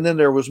 And then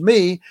there was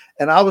me,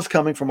 and I was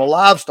coming from a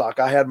livestock.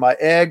 I had my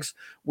eggs.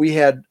 We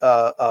had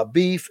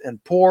beef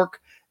and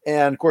pork.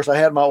 And of course, I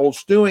had my old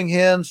stewing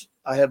hens.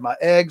 I had my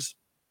eggs,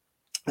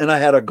 and I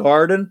had a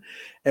garden,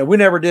 and we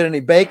never did any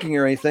baking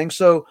or anything.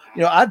 So,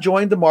 I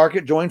joined the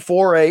market, joined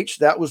 4-H.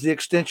 That was the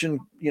extension,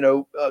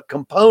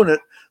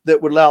 component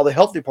that would allow the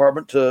health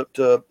department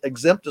to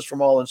exempt us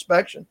from all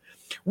inspection.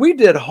 We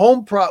did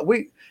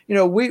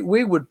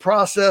we would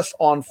process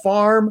on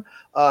farm,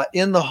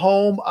 in the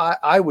home.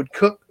 I would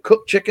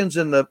cook chickens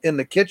in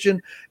the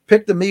kitchen,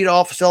 pick the meat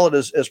off, sell it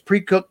as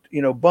pre-cooked,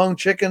 bone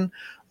chicken,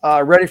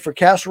 ready for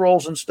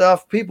casseroles and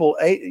stuff. People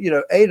ate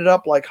it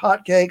up like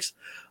hotcakes.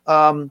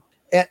 And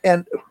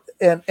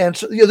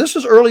so this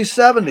was early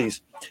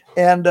 70s,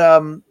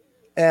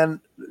 and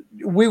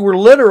we were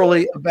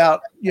literally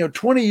about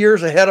 20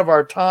 years ahead of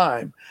our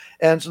time.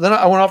 And so then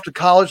I went off to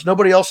college.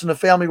 Nobody else in the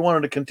family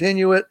wanted to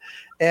continue it.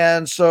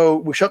 And so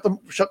we shut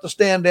the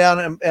stand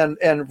down,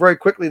 and very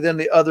quickly then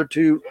the other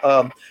two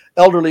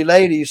elderly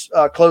ladies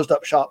closed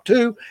up shop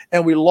too,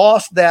 and we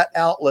lost that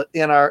outlet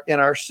in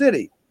our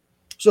city.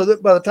 So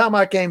that by the time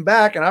I came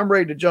back and I'm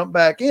ready to jump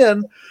back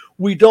in,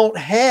 we don't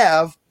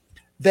have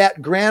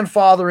that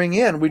grandfathering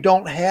in. We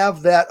don't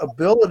have that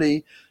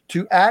ability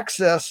to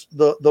access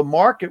the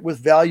market with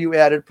value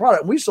added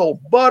product. We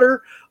sold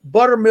butter,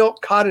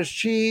 buttermilk, cottage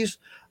cheese,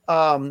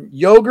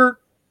 yogurt,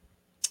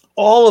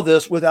 all of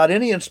this without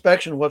any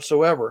inspection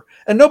whatsoever,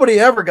 and nobody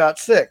ever got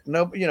sick.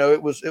 No,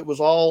 it was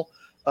all.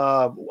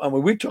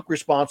 We took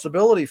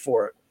responsibility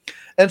for it.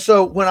 And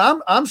so when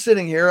I'm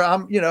sitting here,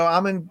 I'm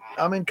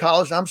in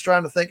college, and I'm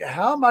trying to think,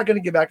 how am I going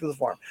to get back to the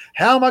farm?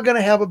 How am I going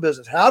to have a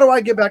business? How do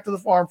I get back to the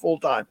farm full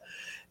time?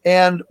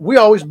 And we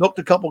always milked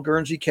a couple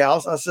Guernsey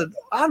cows. I said,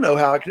 I know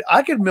how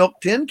I could milk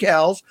 10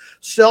 cows,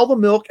 sell the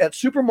milk at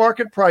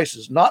supermarket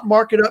prices, not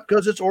mark it up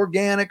because it's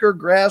organic or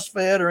grass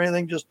fed or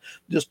anything, just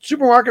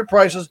supermarket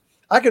prices.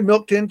 I could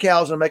milk 10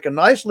 cows and make a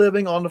nice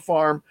living on the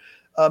farm,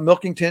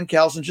 milking 10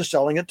 cows and just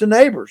selling it to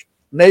neighbors.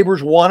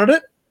 Neighbors wanted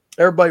it.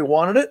 Everybody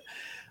wanted it.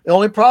 The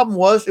only problem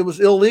was it was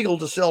illegal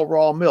to sell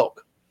raw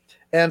milk.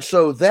 And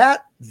so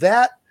that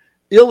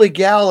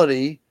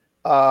illegality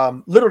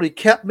literally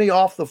kept me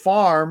off the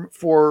farm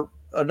for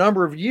a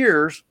number of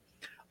years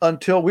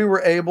until we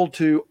were able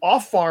to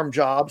off-farm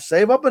jobs,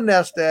 save up a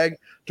nest egg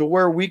to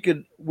where we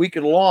could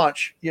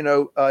launch,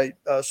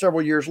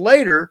 several years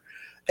later.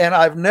 And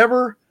I've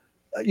never,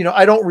 I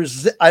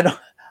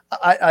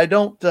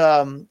don't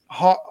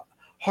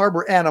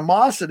harbor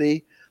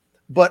animosity,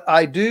 but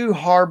I do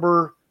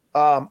harbor.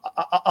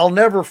 I'll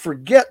never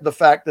forget the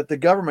fact that the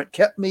government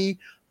kept me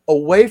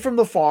away from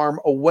the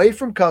farm, away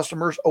from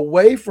customers,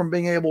 away from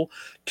being able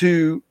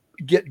to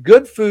get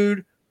good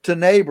food to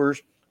neighbors.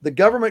 The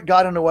government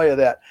got in the way of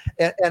that.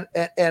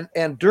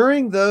 And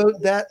during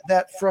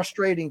that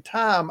frustrating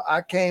time,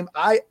 I came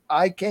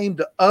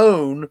to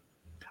own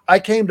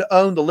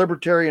the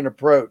libertarian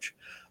approach,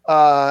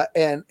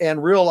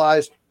 and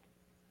realized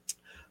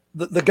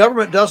the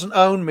government doesn't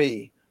own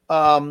me.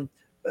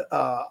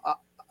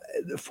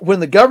 When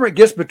the government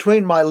gets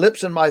between my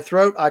lips and my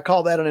throat, I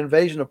call that an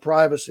invasion of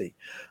privacy.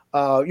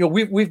 We tell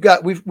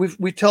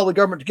the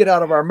government to get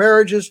out of our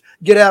marriages,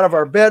 get out of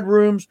our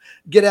bedrooms,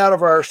 get out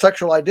of our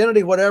sexual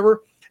identity,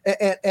 whatever.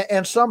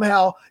 And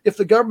somehow, if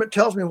the government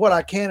tells me what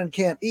I can and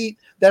can't eat,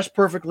 that's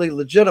perfectly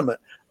legitimate.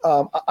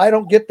 I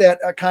don't get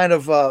that kind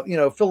of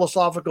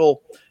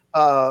philosophical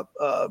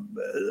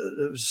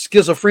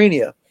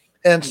schizophrenia.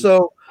 And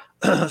so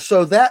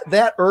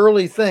that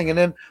early thing, and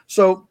then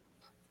so.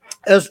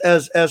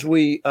 As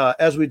we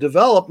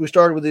developed, we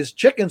started with this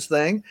chickens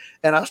thing,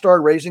 and I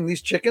started raising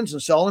these chickens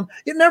and selling them.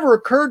 It never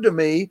occurred to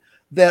me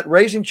that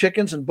raising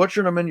chickens and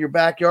butchering them in your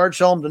backyard,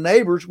 selling them to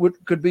neighbors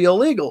could be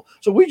illegal.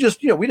 So we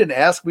just, we didn't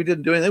ask, we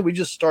didn't do anything. We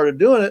just started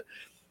doing it.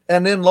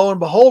 And then lo and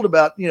behold,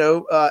 about,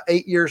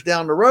 8 years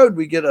down the road,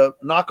 we get a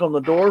knock on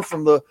the door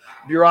from the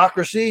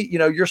bureaucracy.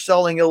 You're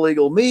selling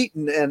illegal meat,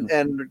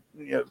 and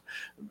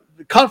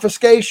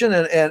confiscation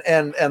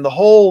and the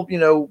whole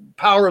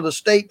power of the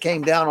state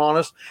came down on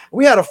us.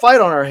 We had a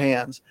fight on our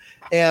hands,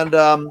 and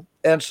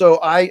so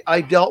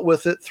I dealt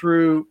with it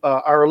through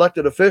our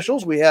elected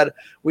officials. We had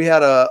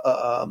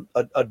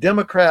a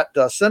Democrat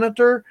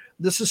senator.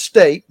 This is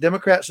state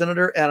Democrat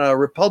senator, and a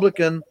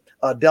Republican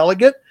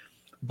delegate.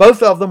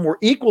 Both of them were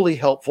equally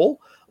helpful.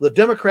 The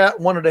Democrat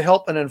wanted to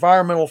help an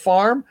environmental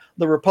farm.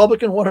 The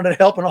Republican wanted to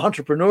help an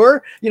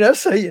entrepreneur.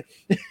 So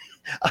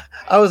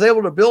I was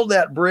able to build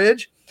that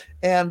bridge.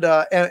 And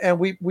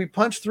we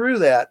punched through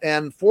that.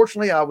 And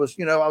fortunately, I was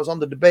on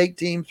the debate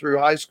team through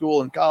high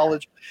school and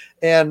college,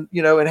 and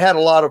had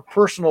a lot of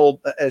personal,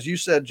 as you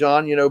said,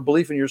 John,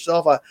 belief in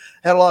yourself. I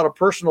had a lot of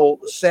personal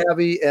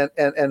savvy and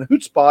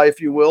chutzpah,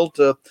 if you will,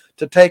 to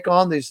take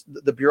on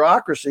the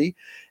bureaucracy.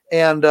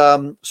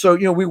 And so,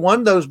 we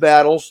won those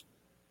battles,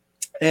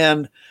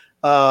 and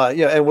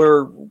and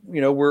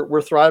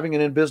we're thriving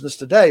and in business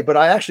today. But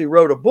I actually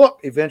wrote a book.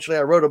 Eventually,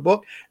 I wrote a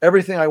book.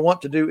 Everything I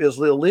want to do is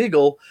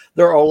illegal.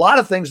 There are a lot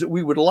of things that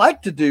we would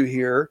like to do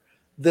here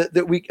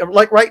that we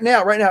like right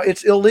now. Right now,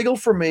 it's illegal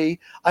for me.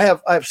 I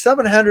have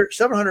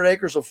 700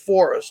 acres of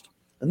forest.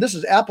 And this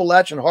is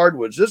Appalachian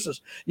hardwoods. This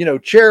is,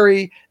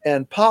 cherry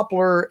and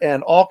poplar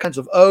and all kinds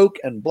of oak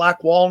and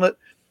black walnut.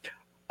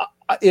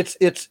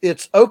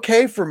 It's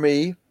okay for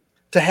me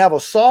to have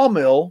a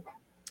sawmill,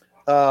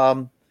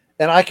 and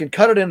I can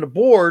cut it into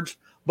boards,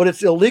 but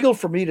it's illegal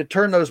for me to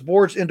turn those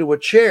boards into a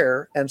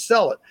chair and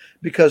sell it,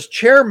 because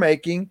chair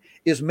making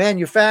is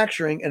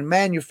manufacturing, and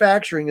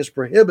manufacturing is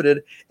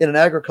prohibited in an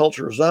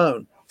agricultural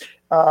zone.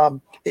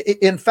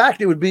 In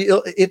fact, it would be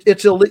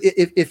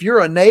if you're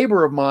a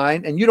neighbor of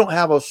mine and you don't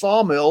have a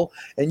sawmill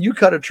and you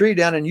cut a tree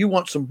down and you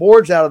want some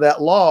boards out of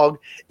that log,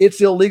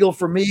 it's illegal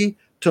for me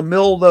to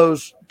mill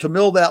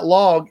that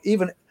log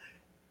even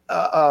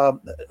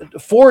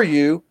for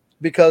you,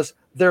 because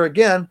there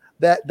again,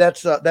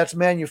 that's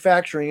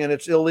manufacturing, and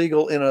it's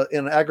illegal in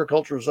an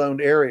agricultural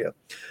zoned area.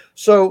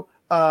 So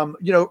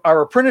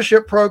our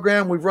apprenticeship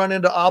program, we've run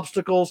into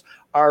obstacles.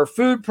 Our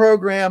food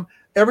program,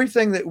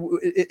 everything that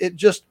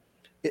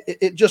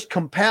it just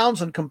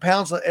compounds and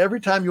compounds.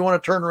 Every time you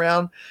want to turn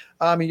around,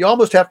 you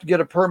almost have to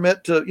get a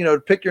permit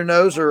to pick your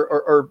nose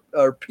or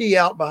pee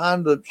out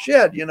behind the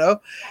shed,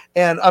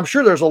 And I'm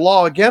sure there's a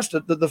law against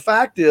it. The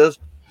fact is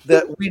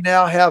that we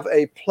now have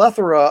a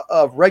plethora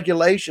of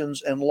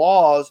regulations and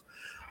laws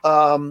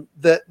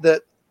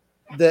that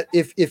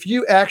if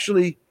you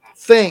actually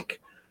think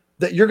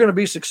that you're going to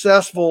be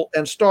successful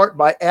and start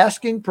by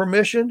asking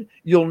permission,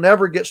 you'll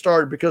never get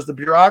started, because the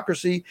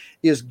bureaucracy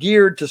is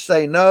geared to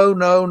say no,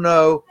 no,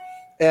 no.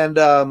 And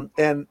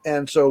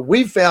so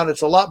we've found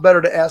it's a lot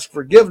better to ask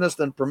forgiveness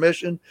than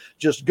permission.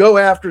 Just go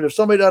after it. If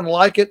somebody doesn't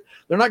like it,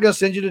 they're not going to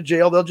send you to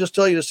jail. They'll just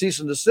tell you to cease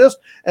and desist,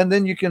 and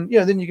then you can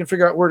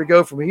figure out where to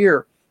go from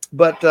here.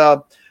 But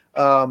at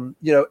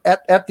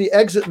the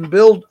Exit and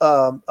Build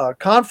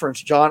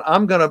conference, John,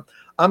 I'm going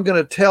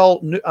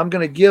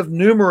to give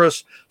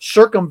numerous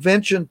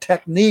circumvention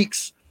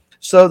techniques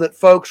so that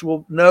folks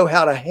will know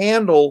how to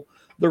handle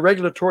the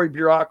regulatory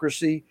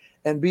bureaucracy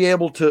and be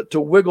able to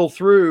wiggle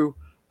through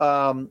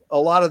a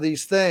lot of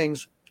these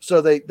things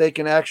so they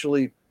can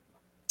actually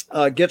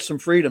get some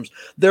freedoms.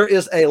 There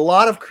is a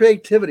lot of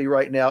creativity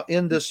right now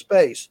in this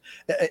space.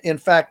 In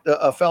fact,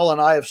 a fellow and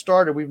I have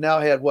started. We've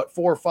now had 4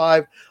 or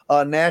 5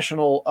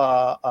 national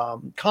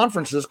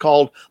conferences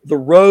called the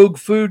Rogue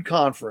Food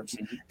Conference,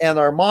 and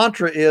our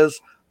mantra is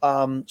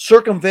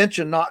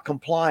circumvention, not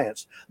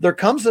compliance. There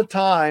comes a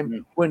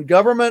time when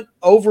government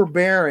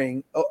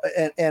overbearing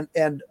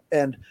and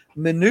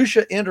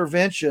minutia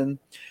intervention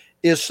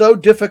is so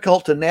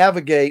difficult to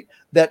navigate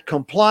that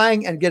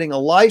complying and getting a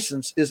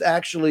license is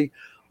actually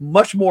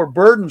much more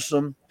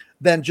burdensome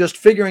than just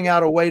figuring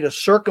out a way to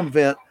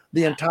circumvent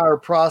the entire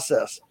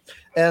process.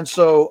 And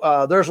so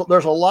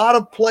there's a lot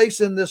of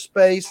place in this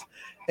space,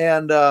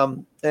 and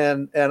I'm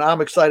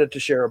excited to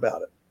share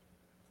about it.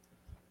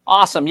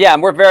 Awesome. Yeah,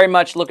 and we're very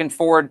much looking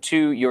forward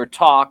to your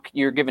talk.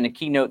 You're giving a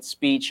keynote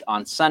speech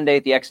on Sunday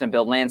at the Exit and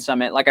Build Land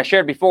Summit. Like I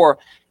shared before,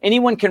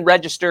 anyone can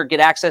register,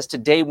 get access to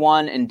day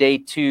 1 and day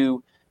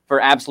 2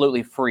 for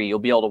absolutely free. You'll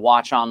be able to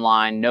watch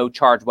online, no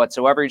charge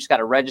whatsoever. You just got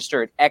to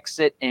register at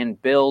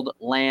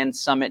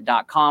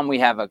exitandbuildlandsummit.com. We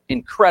have an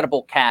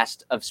incredible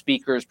cast of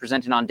speakers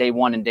presenting on day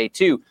 1 and day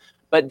 2.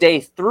 But day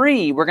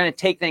 3, we're going to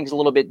take things a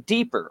little bit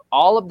deeper.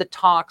 All of the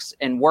talks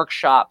and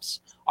workshops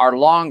are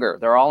longer.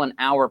 They're all an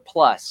hour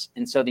plus.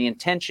 And so the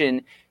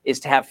intention is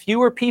to have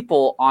fewer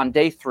people on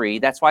day 3.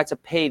 That's why it's a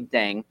paid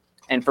thing.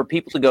 And for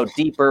people to go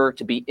deeper,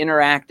 to be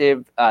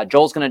interactive.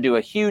 Joel's going to do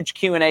a huge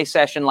Q&A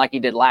session like he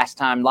did last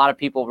time. A lot of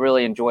people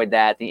really enjoyed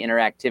that, the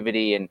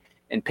interactivity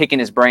and picking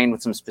his brain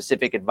with some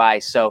specific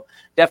advice. So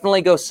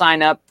definitely go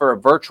sign up for a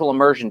virtual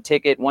immersion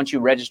ticket. Once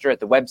you register at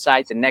the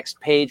website, the next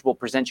page will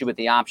present you with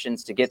the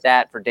options to get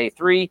that for day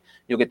 3.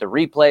 You'll get the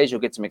replays. You'll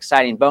get some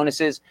exciting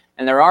bonuses.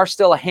 And there are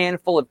still a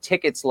handful of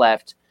tickets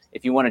left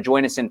if you want to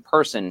join us in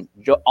person.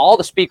 All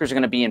the speakers are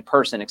going to be in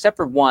person, except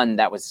for one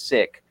that was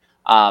sick.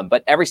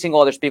 But every single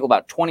other speaker,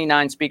 about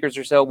 29 speakers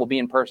or so, will be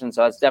in person.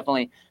 So that's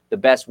definitely the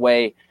best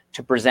way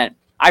to present.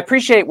 I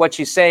appreciate what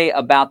you say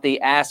about the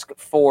ask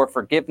for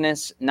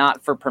forgiveness,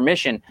 not for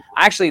permission.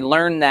 I actually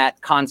learned that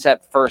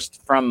concept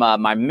first from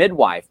my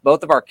midwife.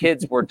 Both of our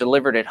kids were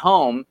delivered at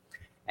home,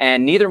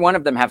 and neither one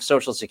of them have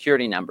social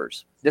security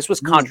numbers. This was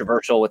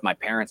controversial with my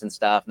parents and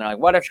stuff. And they're like,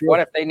 what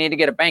if they need to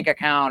get a bank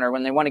account or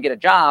when they want to get a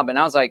job? And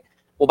I was like,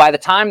 well, by the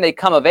time they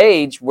come of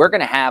age, we're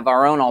going to have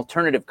our own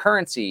alternative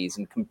currencies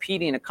and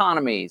competing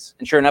economies.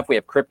 And sure enough, we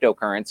have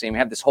cryptocurrency, and we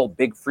have this whole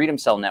big Freedom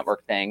Cell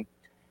network thing.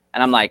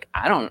 And I'm like,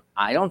 I don't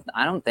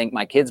think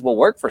my kids will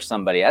work for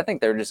somebody. I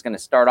think they're just going to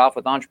start off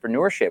with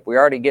entrepreneurship. We're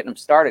already getting them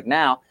started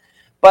now.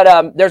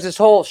 But there's this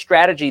whole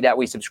strategy that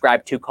we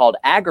subscribe to called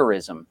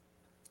agorism,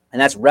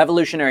 and that's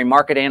revolutionary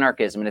market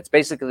anarchism. And it's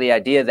basically the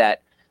idea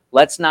that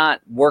let's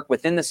not work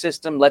within the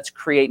system. Let's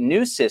create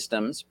new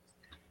systems.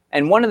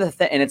 And one of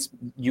the and it's,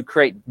 you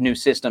create new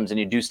systems and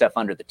you do stuff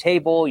under the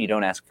table. You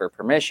don't ask for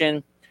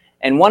permission.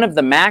 And one of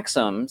the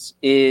maxims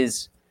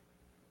is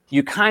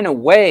you kind of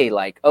weigh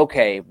like,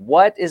 okay,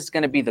 what is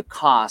going to be the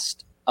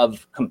cost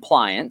of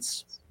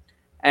compliance,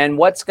 and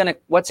what's it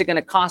going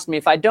to cost me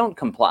if I don't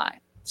comply?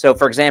 So,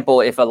 for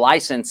example, if a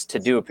license to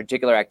do a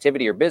particular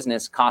activity or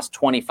business costs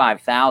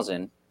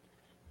 $25,000,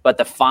 but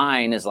the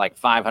fine is like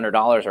 $500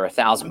 or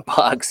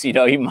 $1,000, you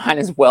know, you might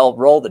as well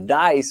roll the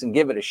dice and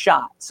give it a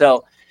shot.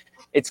 So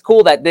it's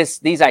cool that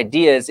these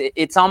ideas,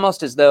 it's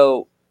almost as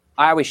though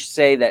I always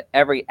say that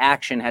every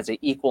action has an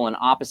equal and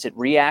opposite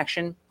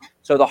reaction.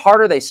 So the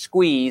harder they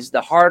squeeze,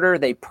 the harder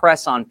they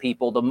press on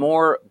people, the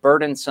more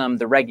burdensome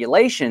the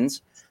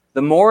regulations,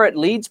 the more it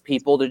leads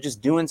people to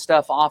just doing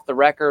stuff off the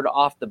record,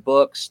 off the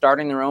books,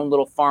 starting their own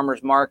little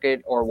farmer's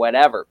market or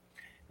whatever.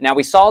 Now,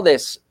 we saw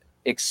this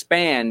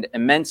expand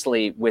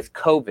immensely with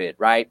COVID,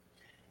 right?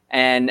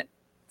 And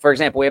for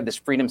example, we have this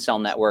Freedom Cell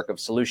network of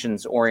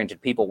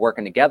solutions-oriented people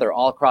working together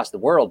all across the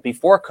world.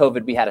 Before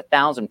COVID, we had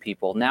 1,000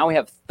 people. Now we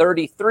have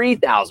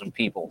 33,000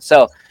 people.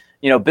 So,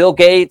 you know, Bill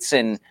Gates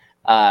and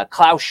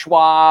Klaus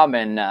Schwab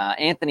and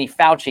Anthony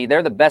Fauci,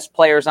 they're the best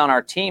players on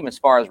our team as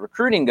far as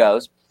recruiting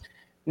goes.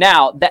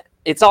 Now, that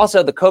it's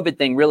also the COVID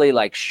thing really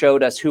like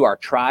showed us who our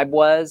tribe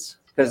was,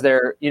 because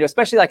they're, you know,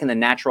 especially like in the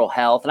natural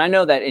health. And I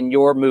know that in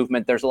your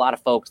movement, there's a lot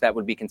of folks that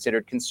would be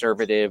considered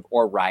conservative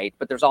or right,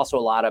 but there's also a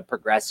lot of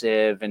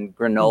progressive and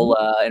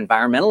granola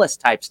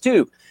environmentalist types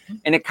too.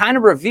 And it kind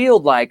of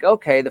revealed like,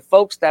 okay, the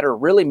folks that are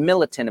really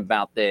militant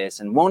about this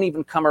and won't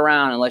even come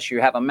around unless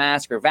you have a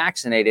mask or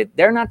vaccinated,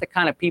 they're not the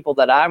kind of people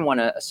that I want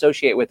to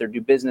associate with or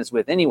do business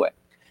with anyway.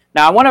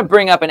 Now, I want to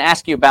bring up and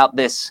ask you about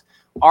this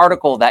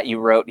article that you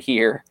wrote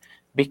here,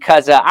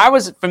 because I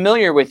was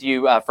familiar with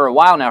you for a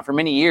while now, for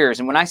many years.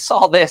 And when I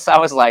saw this, I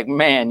was like,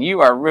 man, you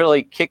are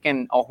really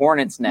kicking a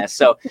hornet's nest.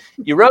 So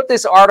you wrote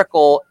this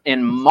article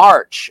in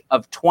March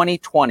of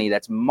 2020.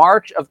 That's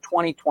March of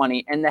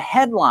 2020. And the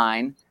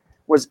headline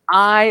was,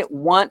 "I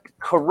want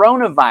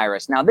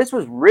coronavirus." Now, this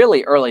was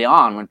really early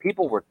on when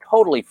people were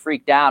totally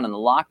freaked out and the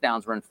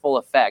lockdowns were in full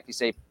effect. You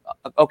say,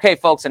 okay,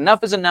 folks,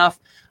 enough is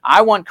enough.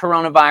 I want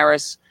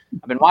coronavirus.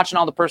 I've been watching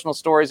all the personal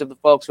stories of the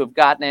folks who have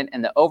gotten it,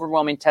 and the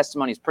overwhelming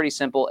testimony is pretty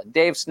simple. A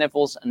day of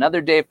sniffles,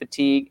 another day of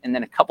fatigue, and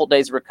then a couple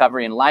days of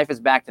recovery, and life is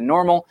back to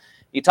normal.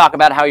 You talk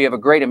about how you have a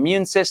great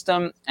immune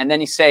system, and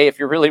then you say, if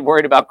you're really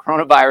worried about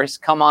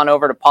coronavirus, come on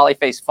over to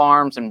Polyface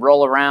Farms and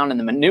roll around in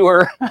the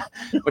manure,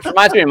 which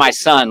reminds me of my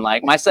son.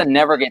 Like, my son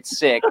never gets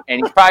sick, and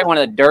he's probably one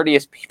of the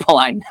dirtiest people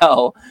I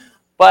know.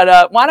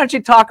 But why don't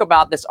you talk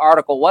about this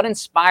article? What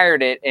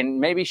inspired it, and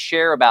maybe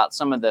share about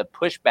some of the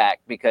pushback?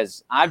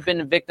 Because I've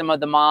been a victim of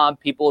the mob.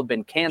 People have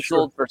been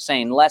canceled for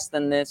saying less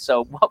than this.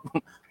 So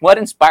what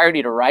inspired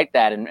you to write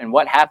that, and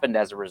what happened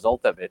as a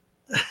result of it?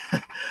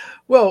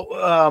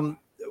 Well,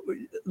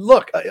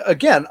 look,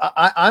 again,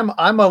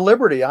 I'm a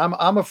liberty.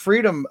 I'm a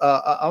freedom.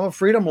 I'm a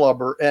freedom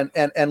lover.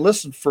 And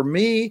listen, for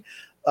me,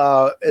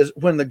 is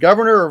when the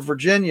governor of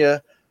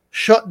Virginia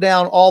shut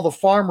down all the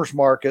farmers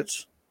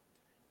markets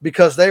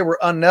because they were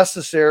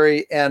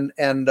unnecessary and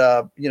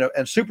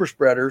super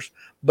spreaders,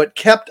 but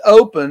kept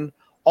open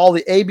all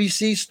the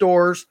ABC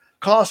stores,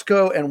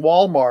 Costco, and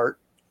Walmart.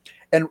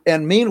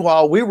 And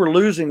meanwhile, we were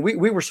losing. We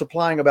were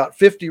supplying about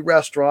 50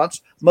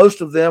 restaurants.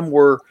 Most of them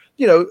were,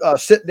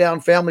 sit down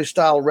family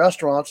style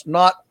restaurants,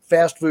 not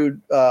fast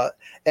food.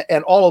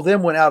 And all of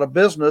them went out of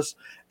business.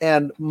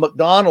 And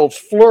McDonald's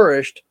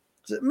flourished.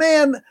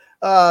 Man,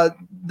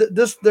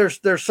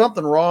 there's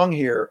something wrong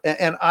here.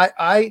 And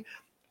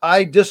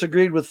I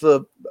disagreed with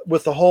the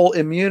whole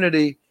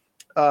immunity.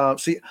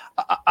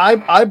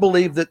 I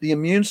believe that the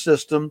immune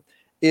system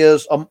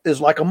is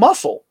like a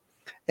muscle.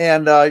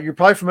 And you're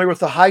probably familiar with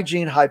the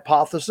hygiene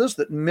hypothesis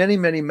that many,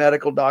 many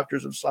medical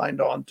doctors have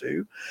signed on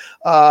to.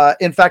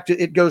 In fact,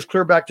 it goes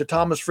clear back to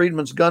Thomas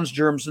Friedman's Guns,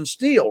 Germs, and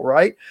Steel,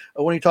 right?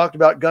 When he talked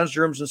about guns,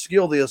 germs, and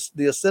steel,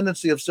 the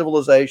ascendancy of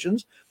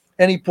civilizations.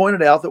 And he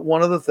pointed out that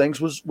one of the things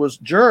was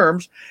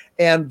germs.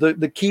 And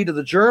the key to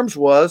the germs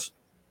was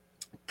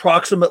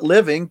proximate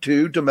living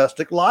to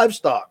domestic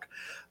livestock.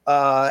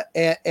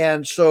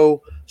 And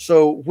so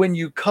when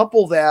you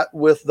couple that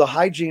with the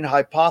hygiene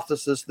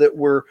hypothesis that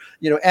we're,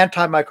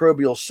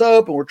 antimicrobial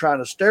soap and we're trying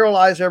to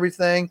sterilize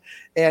everything,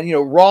 and,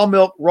 raw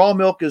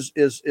milk is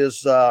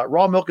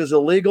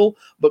illegal,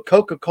 but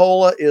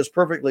Coca-Cola is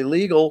perfectly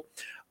legal.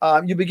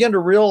 You begin to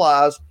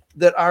realize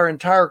that our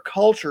entire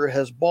culture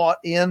has bought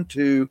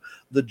into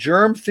the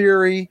germ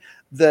theory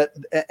that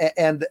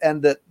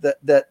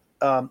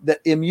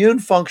immune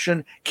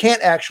function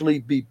can't actually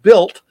be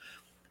built.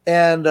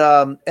 And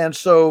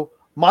so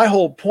my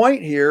whole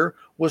point here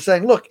was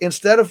saying, look,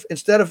 instead of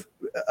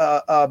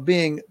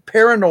being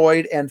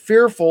paranoid and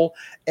fearful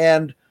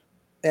and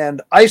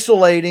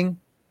isolating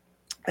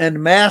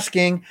and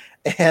masking,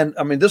 and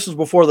I mean, this is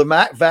before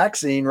the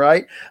vaccine,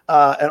 right?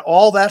 And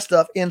all that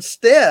stuff.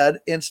 Instead,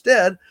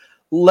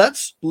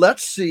 let's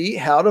see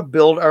how to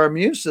build our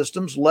immune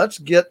systems. Let's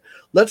get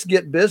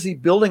busy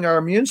building our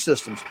immune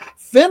systems.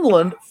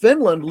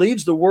 Finland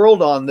leads the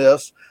world on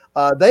this.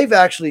 They've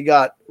actually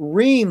got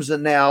reams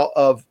and now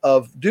of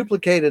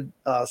duplicated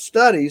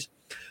studies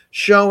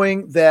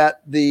showing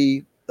that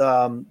the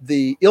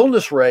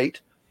illness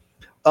rate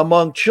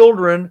among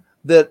children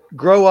that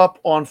grow up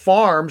on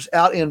farms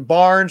out in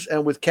barns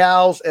and with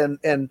cows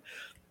and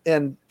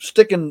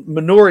sticking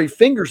manure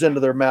fingers into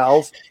their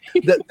mouths,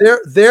 that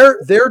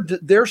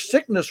their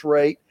sickness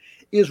rate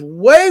is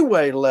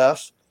way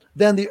less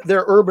than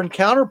their urban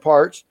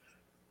counterparts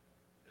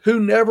who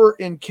never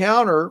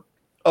encounter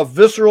a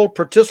visceral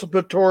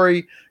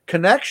participatory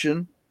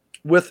connection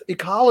with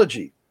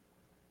ecology.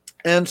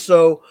 And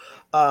so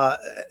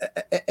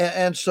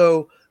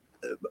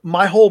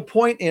my whole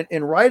point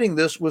in writing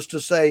this was to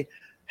say,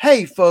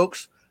 hey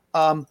folks,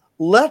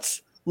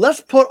 let's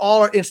put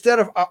instead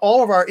of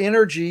all of our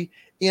energy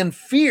in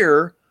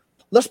fear,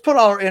 let's put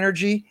all our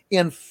energy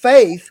in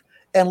faith,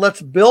 and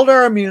let's build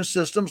our immune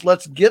systems.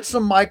 Let's get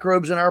some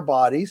microbes in our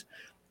bodies,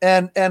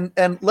 and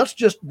let's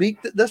just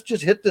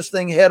hit this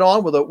thing head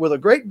on with a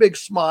great big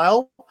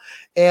smile,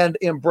 and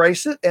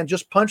embrace it, and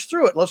just punch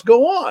through it. Let's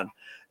go on.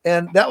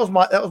 And that was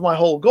my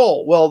whole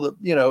goal. Well,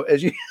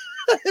 as you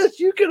as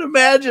you can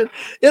imagine,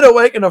 it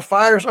awakened a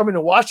fire. I mean,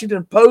 the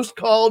Washington Post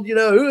called.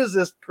 Who is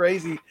this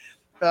crazy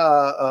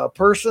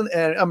person?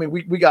 And I mean,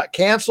 we got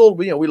canceled.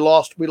 We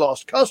lost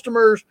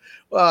customers.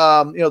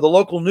 The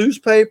local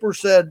newspaper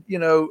said,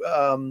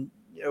 the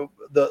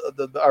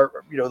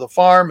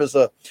farm is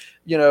a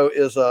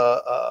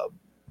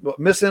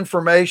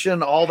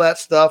misinformation, all that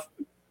stuff.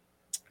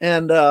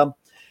 And so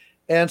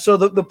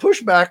the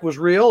pushback was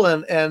real.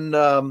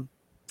 And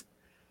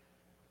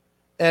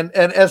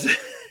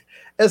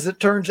as it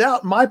turns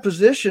out, my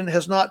position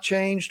has not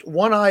changed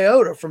one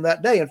iota from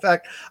that day. In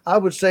fact, I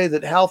would say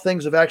that how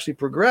things have actually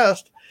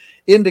progressed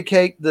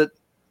indicate that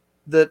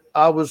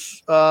I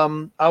was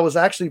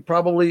actually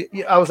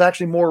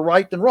more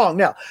right than wrong.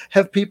 Now,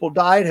 have people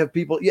died? Have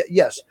people?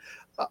 Yes,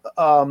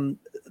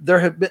 there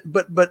have been,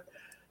 but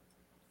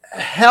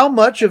how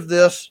much of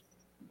this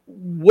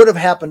would have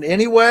happened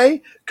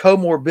anyway?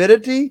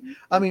 Comorbidity.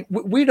 I mean,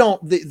 we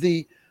don't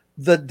the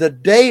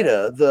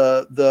data,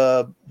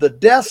 the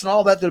deaths and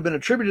all that have been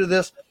attributed to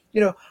this.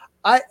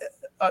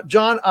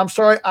 John, I'm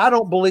sorry, I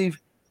don't believe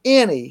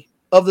any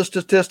of the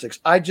statistics.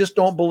 I just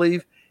don't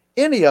believe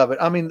any of it.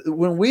 I mean,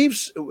 when we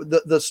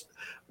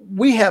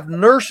have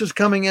nurses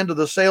coming into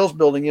the sales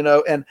building,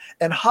 and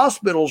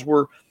hospitals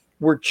were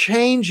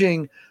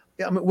changing.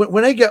 I mean,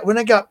 when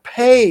they got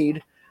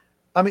paid.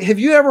 I mean, have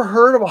you ever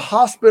heard of a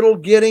hospital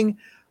getting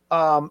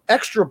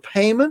extra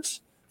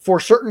payments for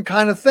certain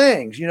kind of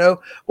things?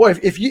 Boy,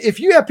 if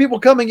you have people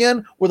coming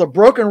in with a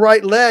broken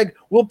right leg,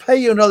 we'll pay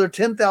you another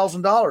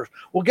 $10,000.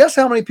 Well, guess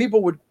how many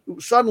people would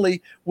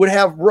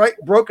have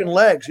broken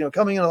legs,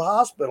 coming into the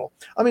hospital?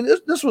 I mean,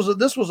 this was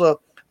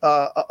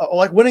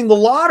like winning the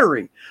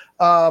lottery.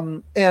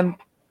 And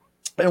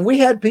we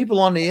had people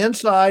on the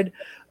inside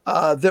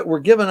that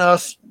were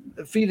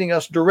feeding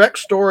us direct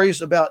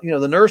stories about,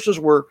 the nurses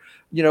were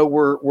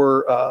finagling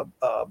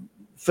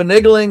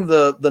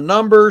the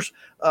numbers,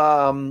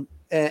 and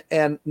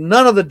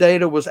none of the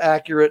data was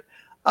accurate.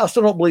 I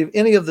still don't believe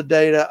any of the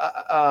data.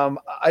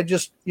 I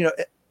just,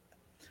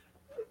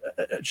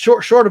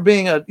 short of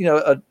being a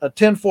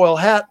tinfoil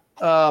hat,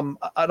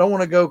 I don't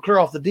want to go clear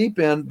off the deep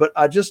end, but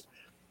I just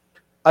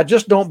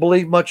don't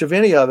believe much of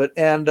any of it.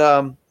 And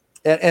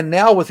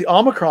now with the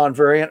Omicron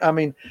variant, I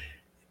mean,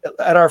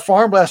 at our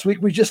farm last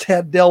week, we just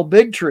had Del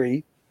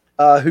Bigtree,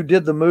 who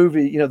did the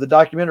movie, the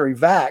documentary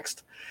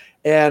Vaxxed,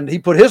 and he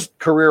put his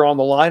career on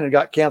the line and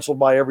got canceled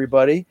by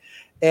everybody.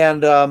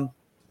 And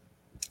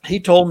he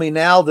told me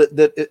now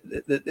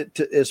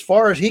that as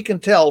far as he can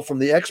tell from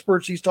the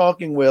experts he's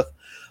talking with,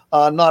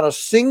 not a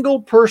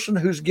single person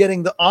who's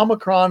getting the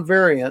Omicron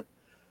variant,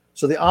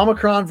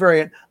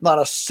 not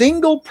a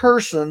single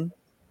person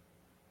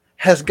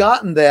has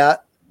gotten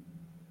that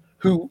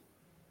who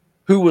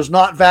was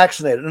not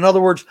vaccinated. In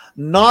other words,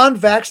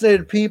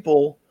 non-vaccinated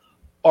people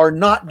are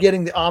not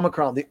getting the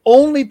Omicron. The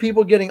only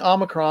people getting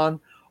Omicron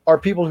are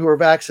people who are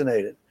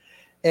vaccinated.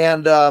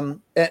 And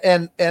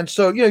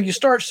so, you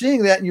start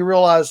seeing that and you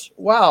realize,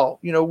 wow,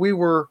 we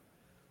were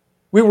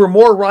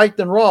more right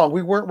than wrong.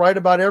 We weren't right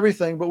about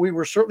everything, but we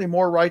were certainly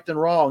more right than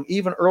wrong.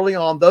 Even early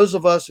on, those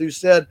of us who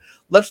said,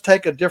 let's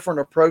take a different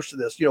approach to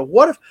this.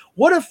 What if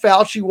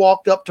Fauci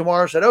walked up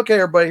tomorrow and said,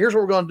 okay, everybody, here's what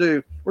we're going to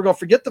do. We're going to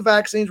forget the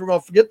vaccines. We're going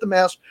to forget the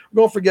masks.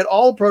 We're going to forget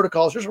all the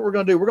protocols. Here's what we're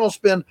going to do. We're going to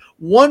spend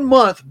 1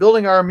 month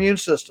building our immune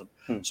system.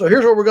 So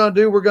here's what we're going to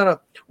do. We're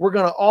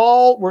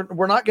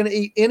not going to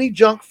eat any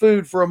junk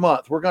food for a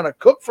month. We're going to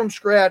cook from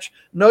scratch.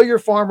 Know your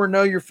farmer,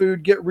 know your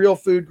food, get real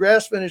food,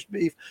 grass finished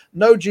beef,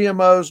 no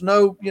GMOs,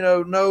 no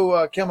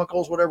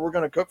chemicals, whatever. We're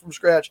going to cook from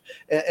scratch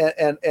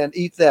and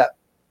eat that.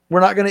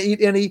 We're not going to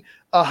eat any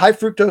high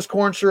fructose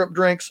corn syrup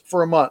drinks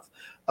for a month.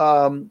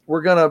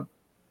 We're going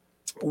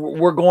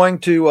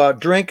to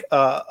drink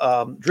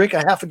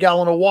a half a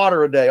gallon of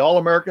water a day. All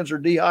Americans are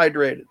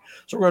dehydrated,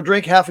 so we're going to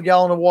drink half a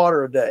gallon of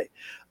water a day.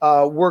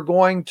 We're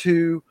going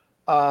to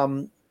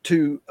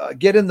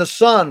get in the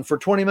sun for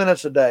 20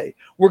 minutes a day.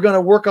 We're going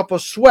to work up a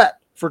sweat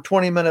for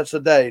 20 minutes a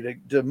day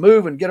to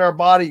move and get our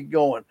body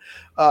going.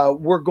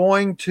 We're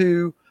going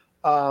to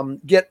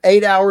get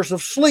 8 hours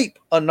of sleep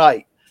a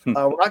night. We're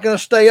not going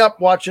to stay up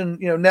watching,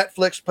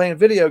 Netflix, playing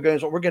video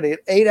games, but we're going to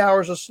get 8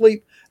 hours of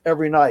sleep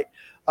every night.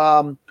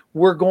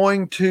 We're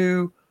going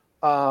to,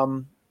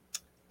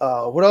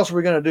 what else are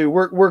we going to do?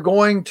 We're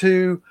going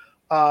to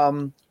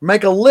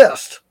make a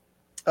list.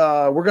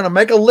 We're going to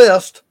make a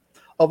list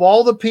of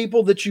all the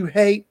people that you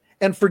hate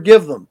and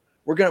forgive them.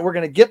 We're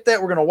going to get that.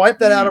 We're going to wipe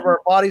that out of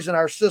our bodies and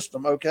our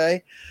system.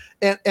 Okay.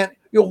 And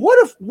what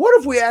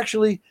if we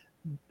actually,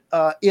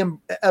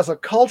 as a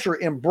culture,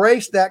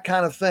 embrace that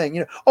kind of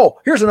thing?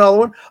 Here's another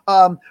one.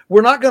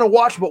 We're not going to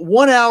watch but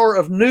 1 hour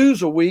of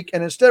news a week,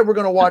 and instead we're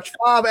going to watch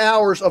 5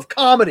 hours of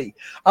comedy.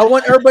 I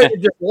want everybody to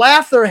just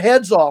laugh their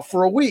heads off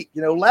for a week.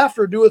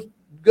 Laughter doeth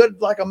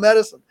good like a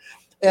medicine.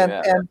 And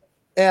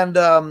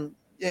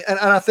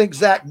I think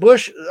Zach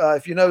Bush,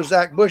 if you know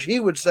Zach Bush, he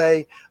would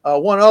say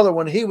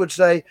he would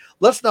say,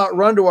 let's not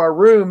run to our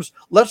rooms.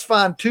 Let's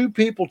find 2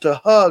 people to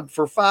hug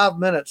for 5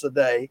 minutes a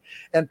day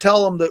and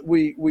tell them that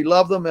we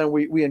love them and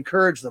we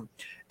encourage them.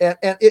 And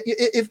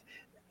if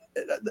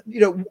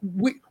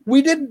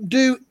we didn't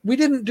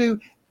do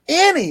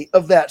any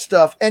of that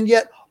stuff, and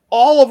yet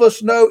all of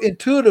us know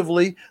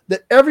intuitively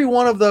that every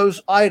one of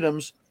those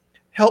items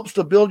helps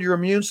to build your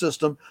immune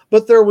system,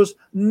 but there was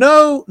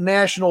no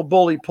national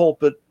bully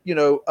pulpit,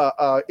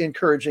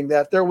 encouraging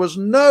that. There was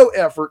no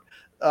effort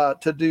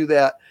to do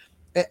that,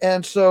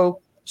 and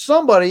so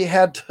somebody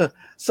had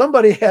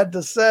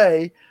to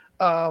say,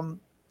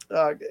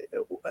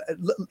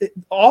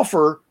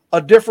 offer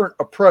a different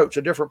approach,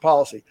 a different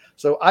policy.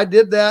 So I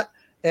did that,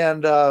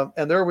 and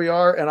there we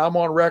are, and I'm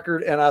on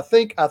record, and I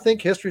think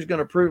history is going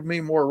to prove me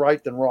more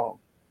right than wrong.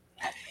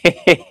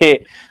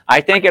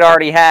 I think it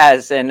already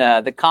has, and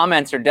the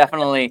comments are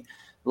definitely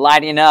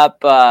lighting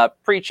up.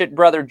 Preach it,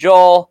 Brother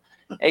Joel,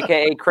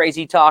 aka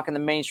Crazy Talk in the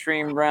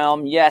mainstream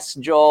realm. Yes,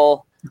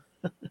 Joel.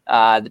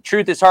 The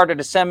truth is hard to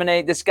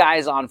disseminate. This guy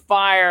is on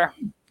fire.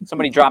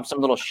 Somebody dropped some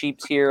little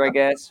sheeps here, I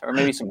guess, or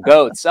maybe some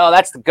goats. Oh,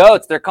 that's the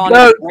goats. They're calling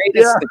it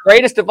the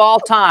greatest of all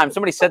time.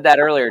 Somebody said that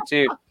earlier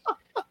too.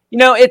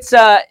 It's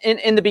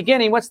in the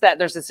beginning, what's that?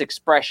 There's this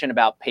expression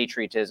about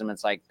patriotism.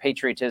 It's like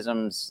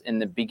patriotism's in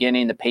the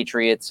beginning, the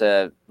patriot's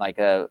like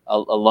a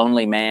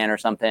lonely man or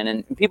something.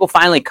 And people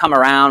finally come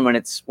around when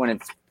it's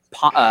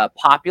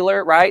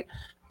popular, right?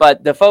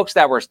 But the folks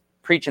that were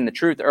preaching the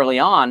truth early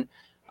on,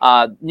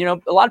 a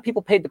lot of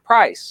people paid the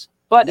price.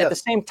 But at the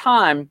same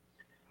time,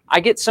 I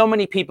get so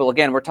many people,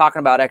 again, we're talking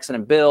about exit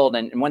and build.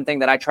 And one thing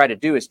that I try to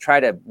do is try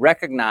to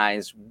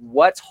recognize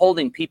what's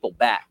holding people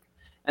back.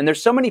 And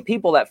there's so many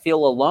people that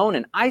feel alone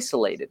and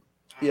isolated.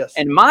 Yes.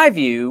 In my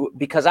view,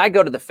 because I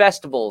go to the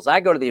festivals, I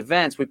go to the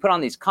events, we put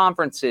on these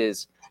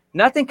conferences,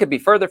 nothing could be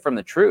further from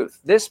the truth.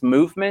 This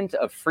movement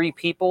of free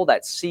people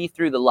that see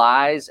through the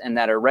lies and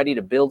that are ready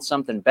to build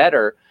something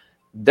better,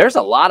 there's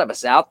a lot of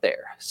us out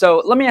there.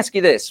 So let me ask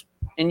you this.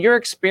 In your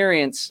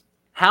experience,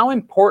 how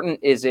important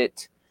is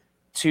it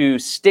to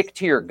stick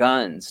to your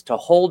guns, to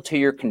hold to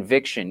your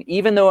conviction,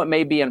 even though it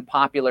may be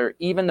unpopular,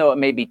 even though it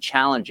may be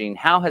challenging?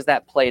 How has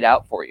that played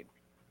out for you?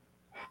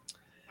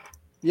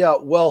 Yeah,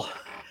 well,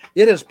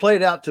 it has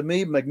played out to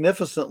me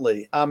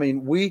magnificently. I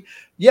mean,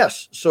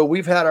 so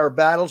we've had our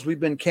battles, we've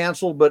been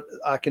canceled, but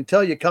I can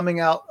tell you,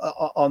 coming out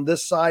on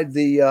this side,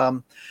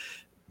 the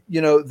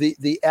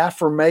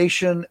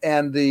affirmation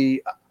and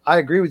I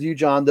agree with you,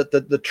 John, that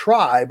the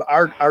tribe,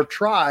 our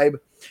tribe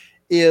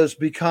is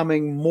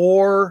becoming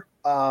more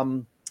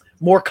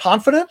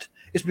confident.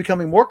 It's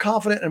becoming more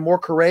confident and more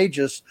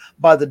courageous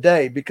by the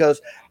day,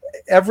 because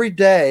every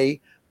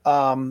day,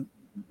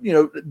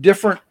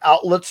 different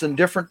outlets and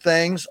different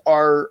things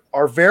are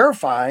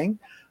verifying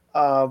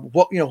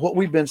what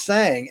we've been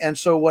saying. And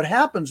so what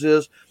happens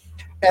is,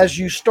 as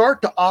you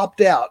start to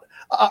opt out,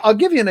 I'll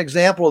give you an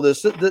example of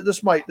this.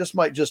 This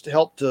might just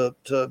help to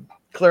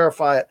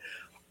clarify it.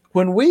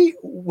 When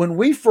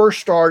we first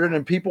started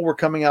and people were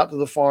coming out to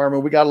the farm,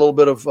 and we got a little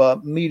bit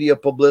of media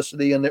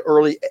publicity in the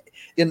early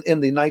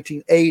in the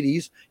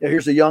 1980s.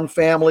 Here's a young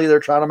family, they're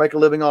trying to make a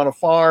living on a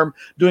farm,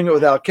 doing it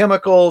without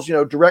chemicals,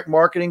 direct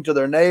marketing to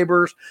their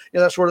neighbors,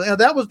 that sort of thing.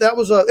 And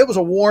it was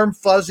a warm,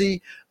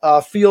 fuzzy,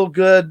 feel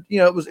good,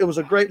 it was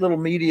a great little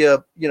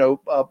media,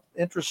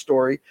 interest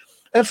story.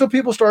 And so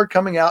people started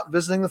coming out,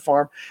 visiting the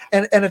farm.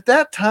 And at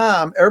that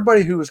time,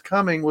 everybody who was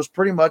coming was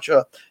pretty much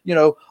a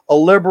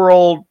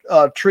liberal,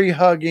 tree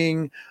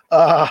hugging,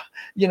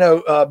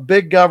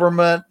 big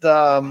government,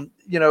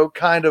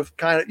 kind of,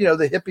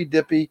 the hippy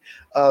dippy,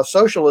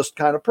 socialist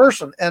kind of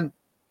person. And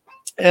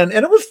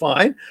it was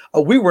fine.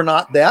 We were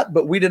not that,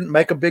 but we didn't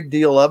make a big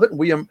deal of it.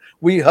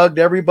 We hugged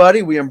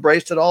everybody. We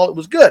embraced it all. It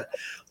was good.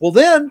 Well,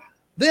 then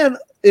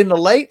in the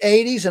late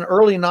 80s and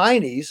early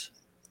 90s,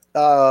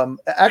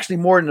 actually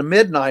more in the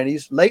mid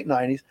 90s, late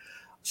 90s,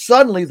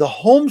 suddenly the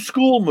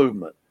homeschool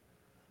movement,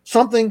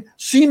 something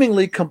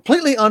seemingly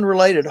completely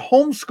unrelated,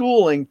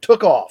 homeschooling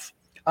took off.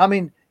 I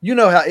mean, You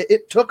know how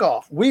it took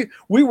off. We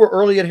were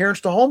early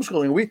adherents to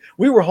homeschooling.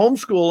 We were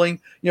homeschooling.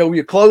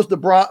 You closed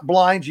the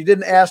blinds. You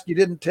didn't ask. You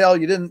didn't tell.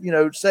 You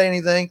didn't say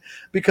anything,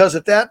 because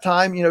at that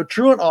time,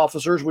 truant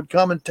officers would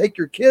come and take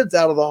your kids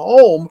out of the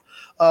home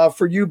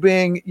for you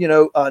being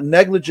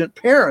negligent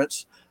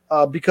parents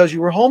because you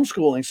were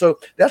homeschooling. So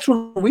that's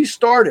when we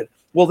started.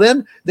 Well,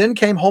 then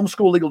came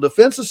Homeschool Legal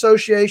Defense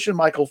Association,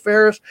 Michael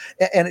Farris,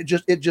 and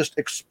it just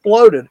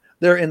exploded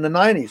there in the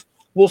 90s.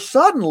 Well,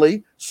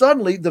 suddenly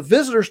the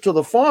visitors to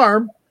the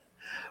farm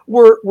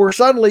were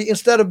suddenly,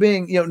 instead of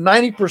being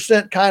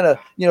 90% kind of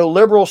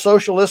liberal,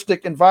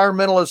 socialistic,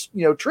 environmentalist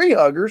tree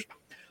huggers,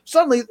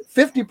 suddenly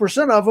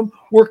 50% of them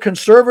were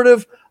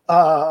conservative,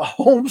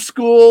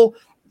 homeschool,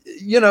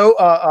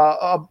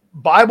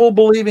 Bible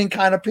believing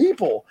kind of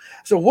people.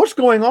 So what's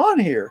going on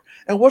here?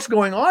 And what's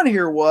going on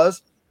here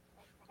was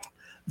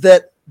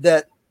that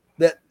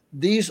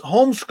these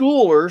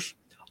homeschoolers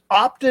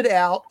opted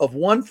out of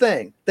one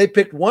thing. They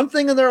picked one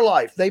thing in their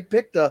life. They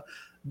picked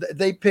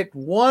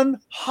one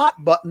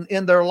hot button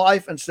in their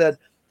life and said,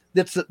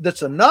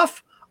 that's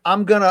enough.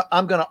 I'm gonna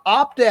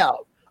opt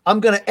out. I'm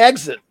gonna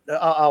exit.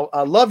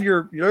 I love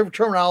your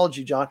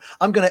terminology, John.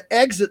 I'm gonna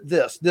exit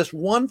this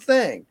one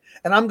thing,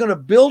 and I'm gonna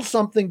build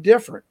something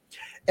different.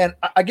 And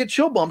I get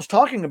chill bumps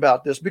talking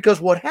about this, because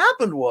what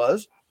happened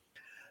was,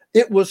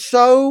 it was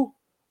so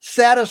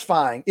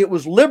satisfying. It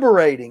was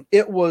liberating.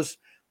 It was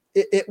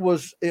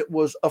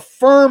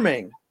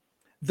affirming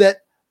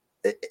that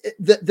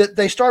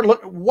they started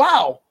looking,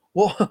 wow,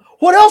 well,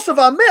 what else have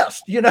I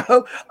missed?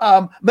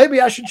 Maybe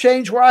I should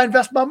change where I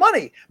invest my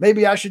money.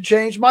 Maybe I should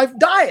change my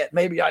diet.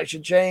 Maybe I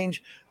should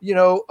change,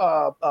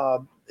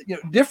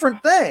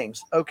 different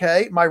things.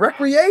 Okay. My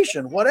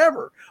recreation,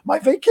 whatever, my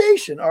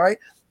vacation. All right.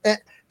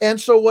 And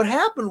so what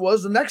happened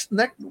was the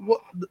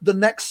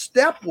next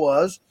step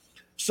was,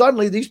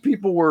 suddenly these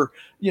people were,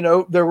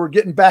 they were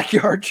getting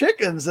backyard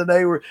chickens, and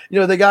they were,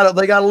 they got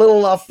a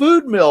little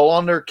food mill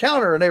on their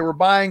counter, and they were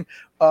buying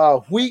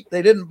wheat.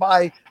 They didn't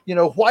buy,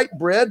 white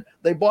bread.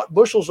 They bought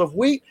bushels of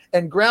wheat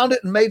and ground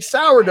it and made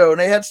sourdough. And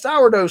they had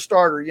sourdough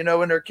starter, in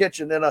their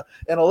kitchen, and a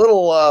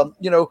little,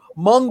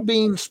 mung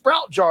bean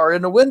sprout jar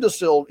in the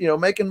windowsill,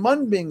 making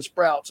mung bean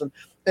sprouts.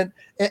 And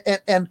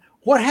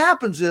what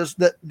happens is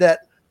that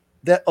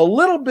a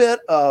little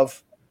bit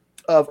of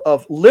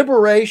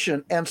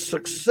liberation and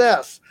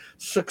success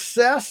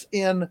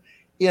in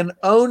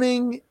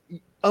owning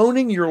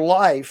your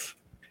life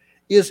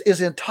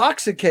is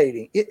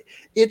intoxicating.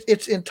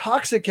 It's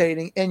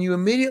intoxicating, and you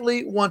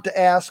immediately want to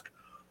ask,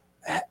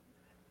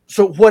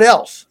 so what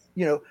else?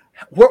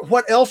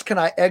 What else can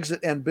I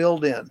exit and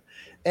build in?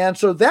 And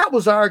so that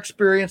was our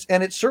experience,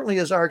 and it certainly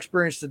is our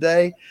experience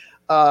today.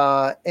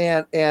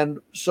 And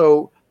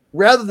so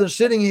rather than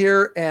sitting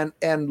here and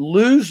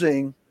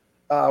losing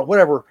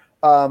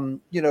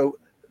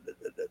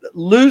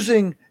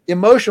losing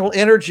emotional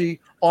energy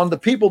on the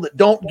people that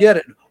don't get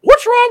it.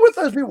 What's wrong with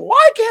those people?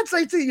 Why can't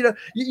they see?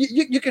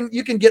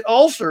 You can get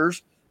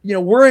ulcers,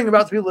 worrying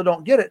about the people that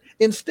don't get it.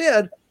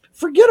 Instead,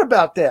 forget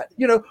about that.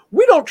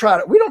 We don't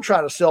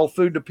try to sell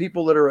food to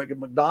people that are at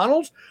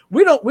McDonald's.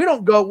 We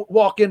don't go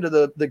walk into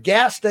the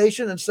gas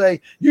station and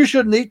say, you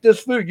shouldn't eat this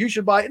food. You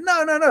should buy it.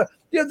 No.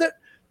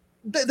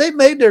 They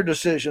made their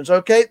decisions.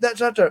 Okay.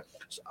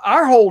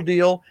 Our whole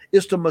deal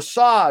is to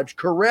massage,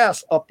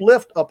 caress,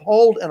 uplift,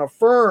 uphold, and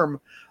affirm,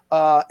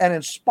 and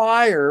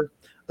inspire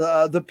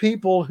the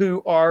people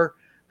who are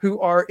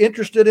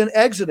interested in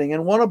exiting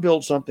and want to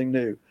build something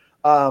new.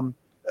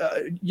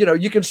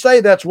 You can say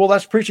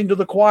that's preaching to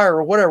the choir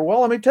or whatever.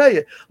 Well, let me tell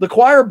you, the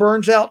choir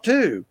burns out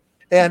too,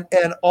 and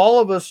all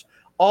of us.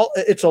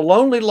 It's a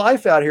lonely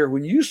life out here.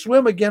 When you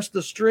swim against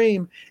the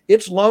stream,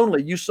 it's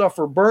lonely. You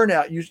suffer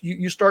burnout.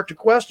 You start to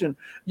question,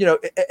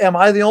 am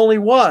I the only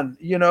one?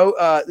 You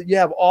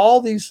have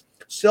all these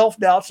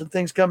self-doubts and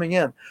things coming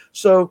in.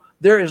 So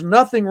there is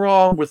nothing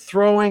wrong with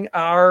throwing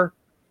our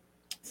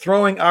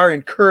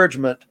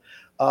encouragement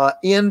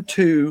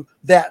into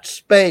that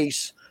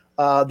space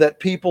that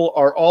people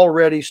are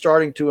already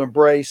starting to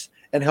embrace,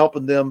 and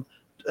helping them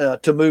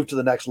to move to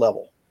the next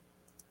level.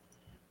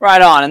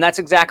 Right on. And that's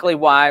exactly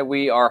why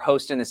we are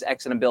hosting this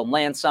Exit and Build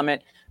Land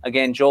Summit.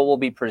 Again, Joel will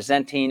be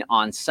presenting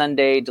on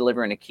Sunday,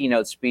 delivering a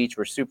keynote speech.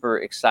 We're super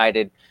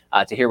excited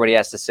to hear what he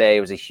has to say.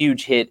 It was a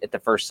huge hit at the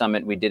first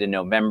summit we did in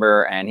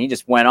November, and he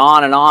just went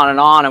on and on and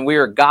on, and we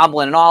were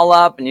gobbling it all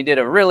up, and you did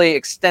a really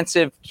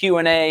extensive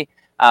Q&A.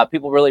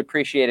 People really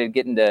appreciated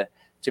getting to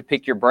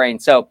pick your brain.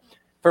 So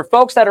for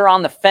folks that are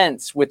on the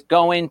fence with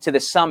going to the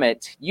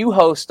summit, you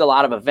host a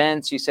lot of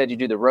events. You said you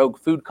do the Rogue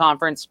Food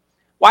Conference.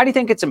 Why do you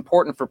think it's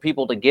important for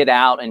people to get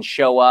out and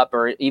show up,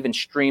 or even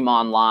stream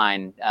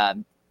online?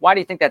 Why do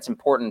you think that's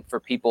important for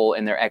people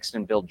in their exit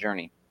and build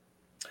journey?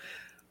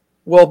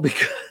 Well,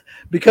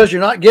 because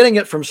you're not getting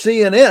it from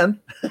CNN,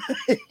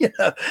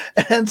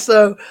 and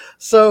so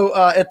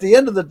at the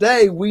end of the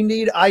day, we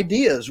need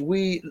ideas.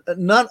 We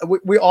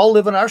all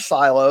live in our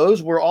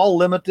silos. We're all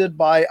limited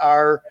by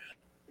our,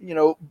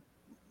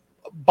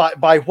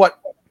 by what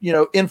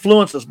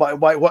influences by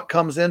what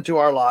comes into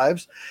our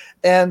lives.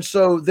 And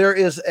so there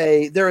is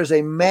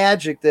a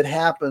magic that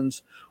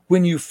happens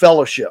when you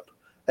fellowship.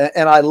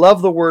 And I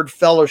love the word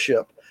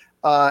fellowship.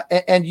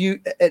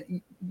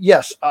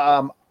 Yes,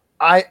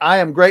 I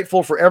am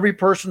grateful for every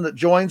person that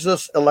joins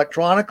us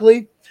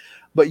electronically,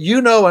 but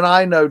and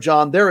I know,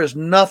 John, there is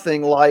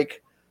nothing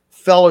like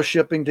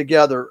fellowshipping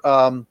together,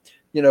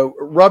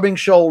 rubbing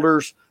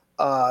shoulders,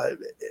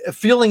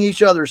 feeling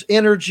each other's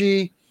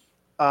energy,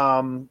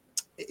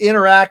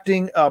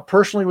 interacting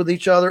personally with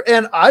each other.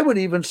 And I would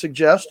even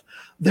suggest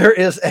there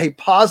is a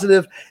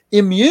positive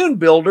immune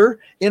builder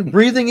in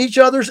breathing each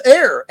other's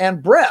air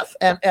and breath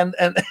and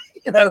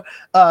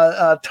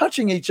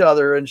touching each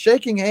other and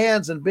shaking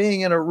hands and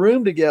being in a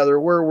room together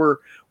where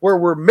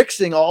we're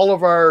mixing all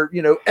of our,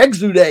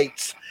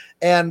 exudates,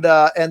 and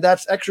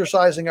that's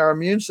exercising our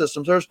immune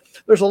systems.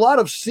 There's a lot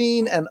of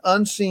seen and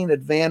unseen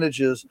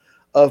advantages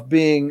of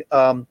being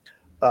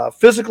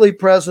physically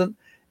present.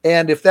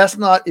 And if that's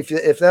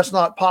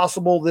not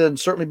possible, then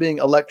certainly being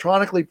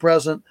electronically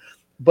present,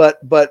 but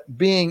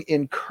being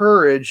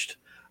encouraged,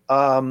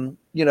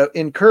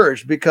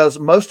 because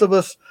most of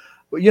us,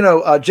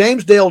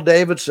 James Dale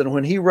Davidson,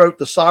 when he wrote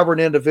The Sovereign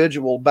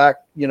Individual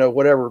back,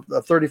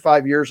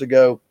 35 years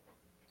ago,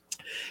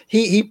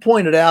 he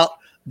pointed out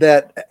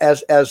that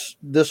as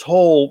this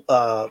whole,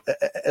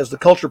 as the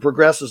culture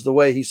progresses the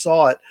way he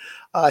saw it,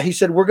 he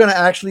said, we're going to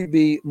actually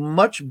be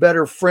much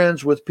better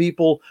friends with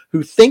people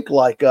who think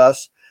like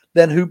us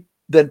than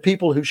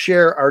people who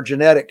share our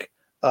genetic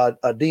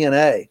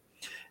DNA.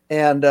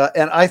 And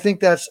I think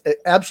that's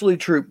absolutely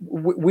true.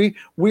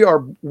 We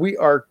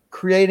are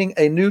creating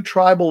a new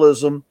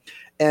tribalism,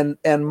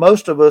 and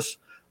most of us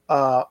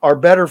are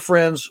better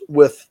friends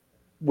with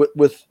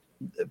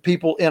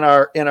people in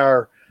our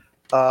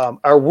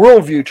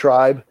worldview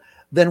tribe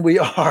than we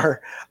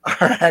are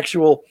our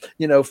actual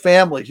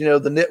families.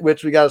 The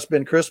nitwits we got to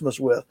spend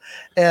Christmas with,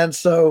 and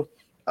so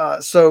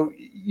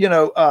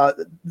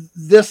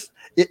this.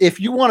 If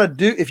you want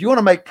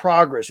to make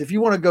progress, if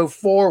you want to go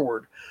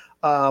forward,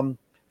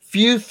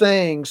 few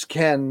things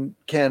can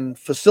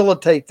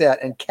facilitate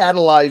that and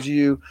catalyze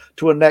you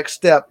to a next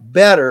step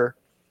better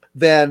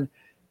than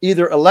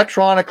either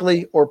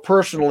electronically or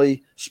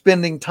personally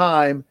spending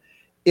time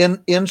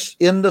in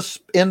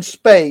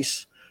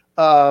space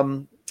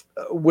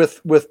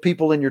with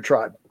people in your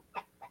tribe.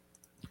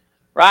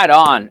 Right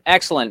on.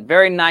 Excellent.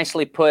 Very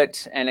nicely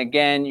put. And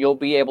again, you'll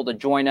be able to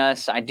join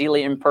us,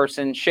 ideally in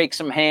person, shake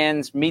some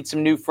hands, meet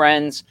some new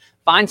friends,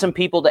 find some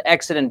people to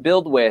exit and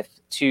build with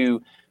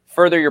to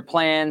further your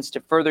plans,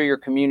 to further your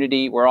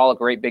community. We're all a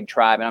great big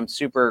tribe, and I'm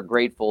super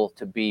grateful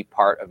to be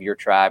part of your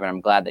tribe, and I'm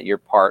glad that you're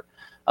part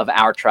of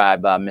our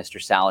tribe, Mr.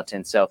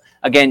 Salatin. So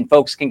again,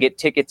 folks can get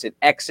tickets at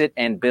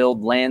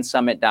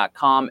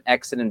exitandbuildlandsummit.com,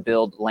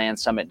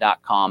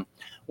 exitandbuildlandsummit.com.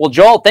 Well,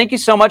 Joel, thank you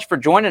so much for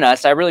joining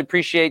us. I really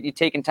appreciate you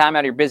taking time out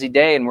of your busy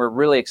day, and we're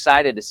really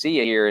excited to see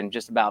you here in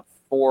just about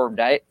 4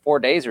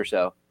 days or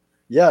so.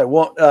 Yeah, it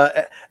won't.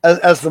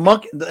 As the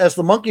monkey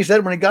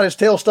said when he got his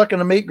tail stuck in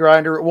the meat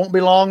grinder, it won't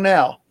be long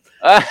now.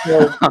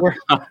 So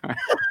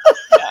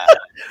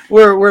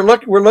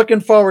we're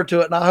looking forward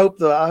to it, and I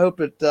hope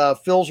it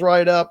fills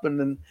right up, and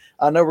then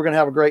I know we're going to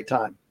have a great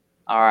time.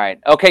 All right.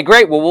 Okay,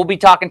 great. Well, we'll be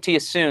talking to you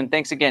soon.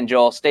 Thanks again,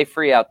 Joel. Stay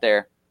free out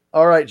there.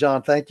 All right,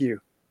 John. Thank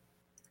you.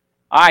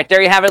 All right,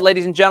 there you have it,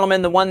 ladies and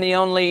gentlemen, the one, the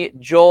only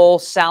Joel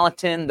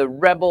Salatin, the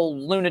rebel,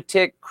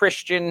 lunatic,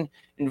 Christian,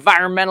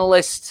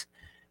 environmentalist,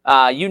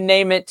 you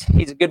name it.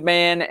 He's a good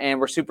man,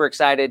 and we're super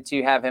excited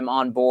to have him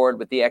on board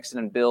with the Exit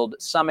and Build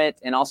Summit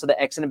and also the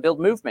Exit and Build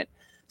movement.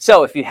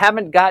 So if you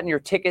haven't gotten your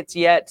tickets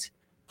yet,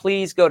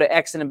 please go to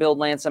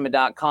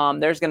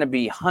exitandbuildlandsummit.com. There's going to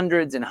be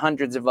hundreds and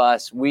hundreds of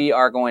us. We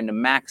are going to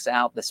max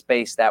out the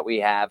space that we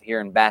have here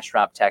in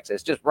Bastrop,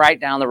 Texas, just right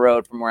down the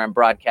road from where I'm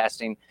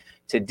broadcasting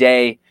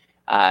today.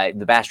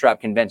 The Bastrop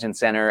Convention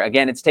Center.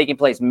 Again, it's taking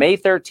place May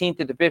 13th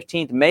to the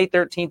 15th, May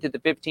 13th to the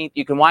 15th.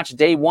 You can watch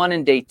day 1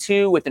 and day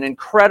 2 with an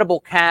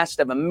incredible cast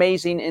of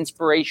amazing,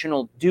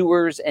 inspirational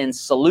doers and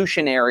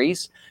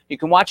solutionaries. You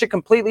can watch it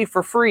completely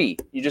for free.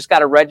 You just got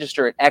to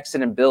register at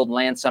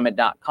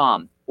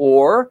exitandbuildlandsummit.com.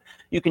 Or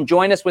you can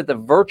join us with the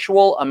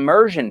virtual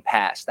immersion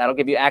pass. That'll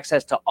give you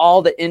access to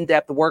all the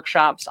in-depth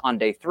workshops on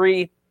day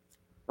 3.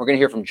 We're going to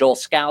hear from Joel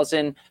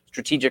Skousen,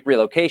 strategic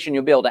relocation.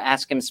 You'll be able to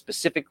ask him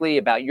specifically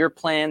about your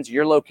plans,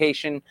 your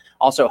location,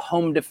 also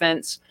home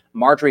defense.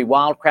 Marjorie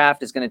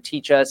Wildcraft is going to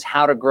teach us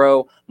how to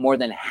grow more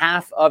than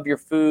half of your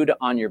food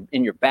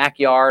in your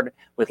backyard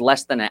with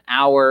less than an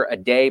hour a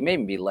day,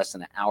 maybe less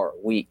than an hour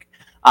a week.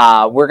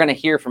 We're going to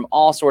hear from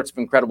all sorts of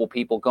incredible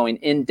people going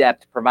in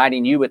depth,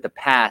 providing you with the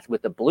path,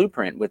 with the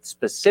blueprint, with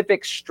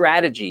specific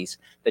strategies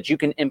that you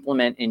can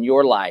implement in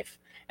your life.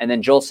 And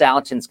then Joel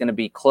Salatin's going to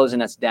be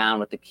closing us down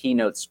with the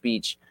keynote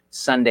speech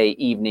Sunday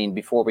evening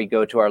before we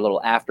go to our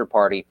little after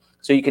party.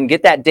 So you can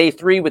get that day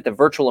 3 with the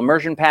virtual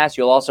immersion pass.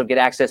 You'll also get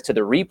access to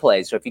the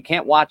replays. So if you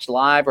can't watch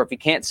live, or if you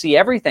can't see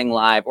everything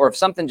live, or if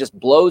something just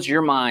blows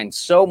your mind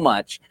so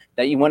much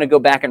that you want to go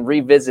back and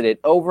revisit it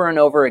over and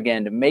over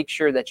again to make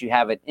sure that you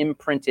have it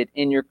imprinted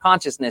in your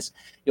consciousness,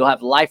 you'll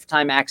have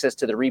lifetime access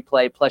to the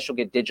replay. Plus you'll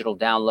get digital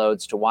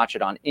downloads to watch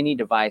it on any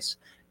device.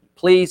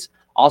 Please.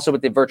 Also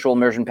with the virtual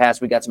immersion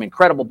pass, we got some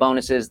incredible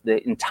bonuses.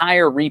 The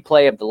entire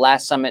replay of the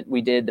last summit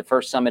we did, the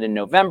first summit in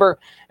November,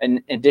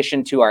 in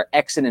addition to our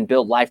Exit and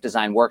Build Life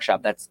Design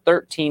Workshop. That's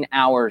 13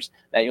 hours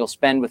that you'll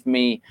spend with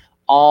me,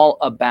 all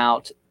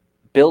about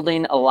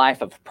building a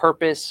life of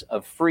purpose,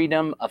 of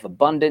freedom, of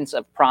abundance,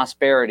 of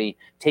prosperity,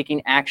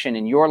 taking action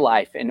in your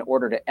life in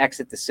order to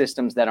exit the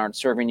systems that aren't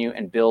serving you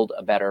and build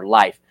a better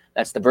life.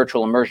 That's the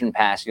virtual immersion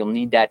pass. You'll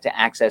need that to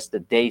access the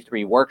day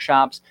 3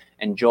 workshops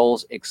and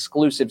Joel's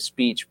exclusive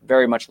speech.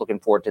 Very much looking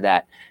forward to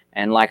that.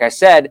 And like I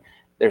said,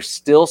 there's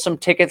still some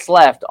tickets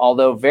left,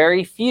 although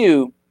very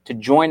few, to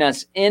join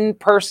us in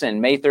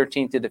person May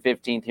 13th to the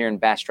 15th here in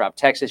Bastrop,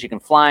 Texas. You can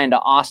fly into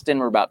Austin.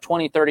 We're about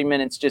 20-30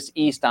 minutes just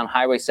east on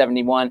Highway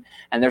 71.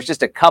 And there's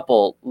just a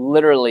couple,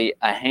 literally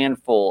a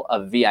handful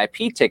of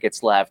VIP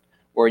tickets left,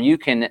 where you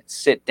can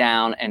sit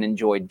down and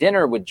enjoy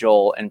dinner with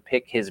Joel and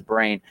pick his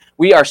brain.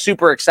 We are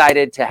super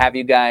excited to have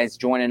you guys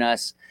joining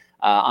us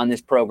on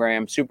this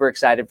program. Super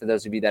excited for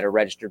those of you that are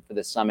registered for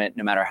the summit.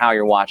 No matter how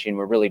you're watching,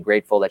 we're really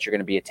grateful that you're going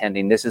to be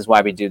attending. This is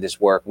why we do this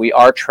work. We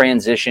are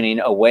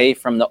transitioning away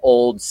from the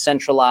old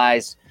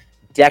centralized,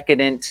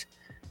 decadent,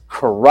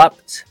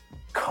 corrupt,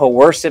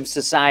 coercive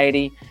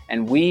society,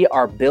 and we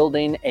are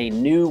building a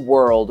new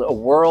world, a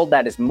world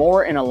that is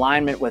more in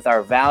alignment with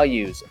our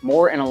values,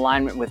 more in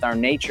alignment with our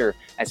nature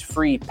as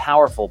free,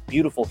 powerful,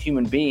 beautiful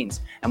human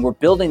beings. And we're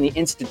building the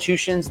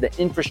institutions, the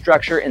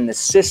infrastructure, and the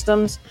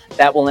systems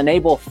that will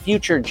enable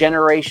future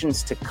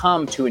generations to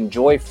come to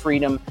enjoy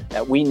freedom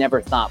that we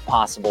never thought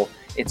possible.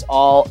 It's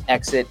all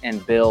exit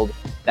and build.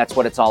 That's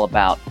what it's all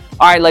about.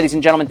 All right, ladies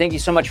and gentlemen, thank you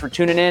so much for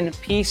tuning in.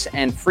 Peace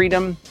and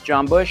freedom.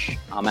 John Bush,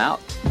 I'm out.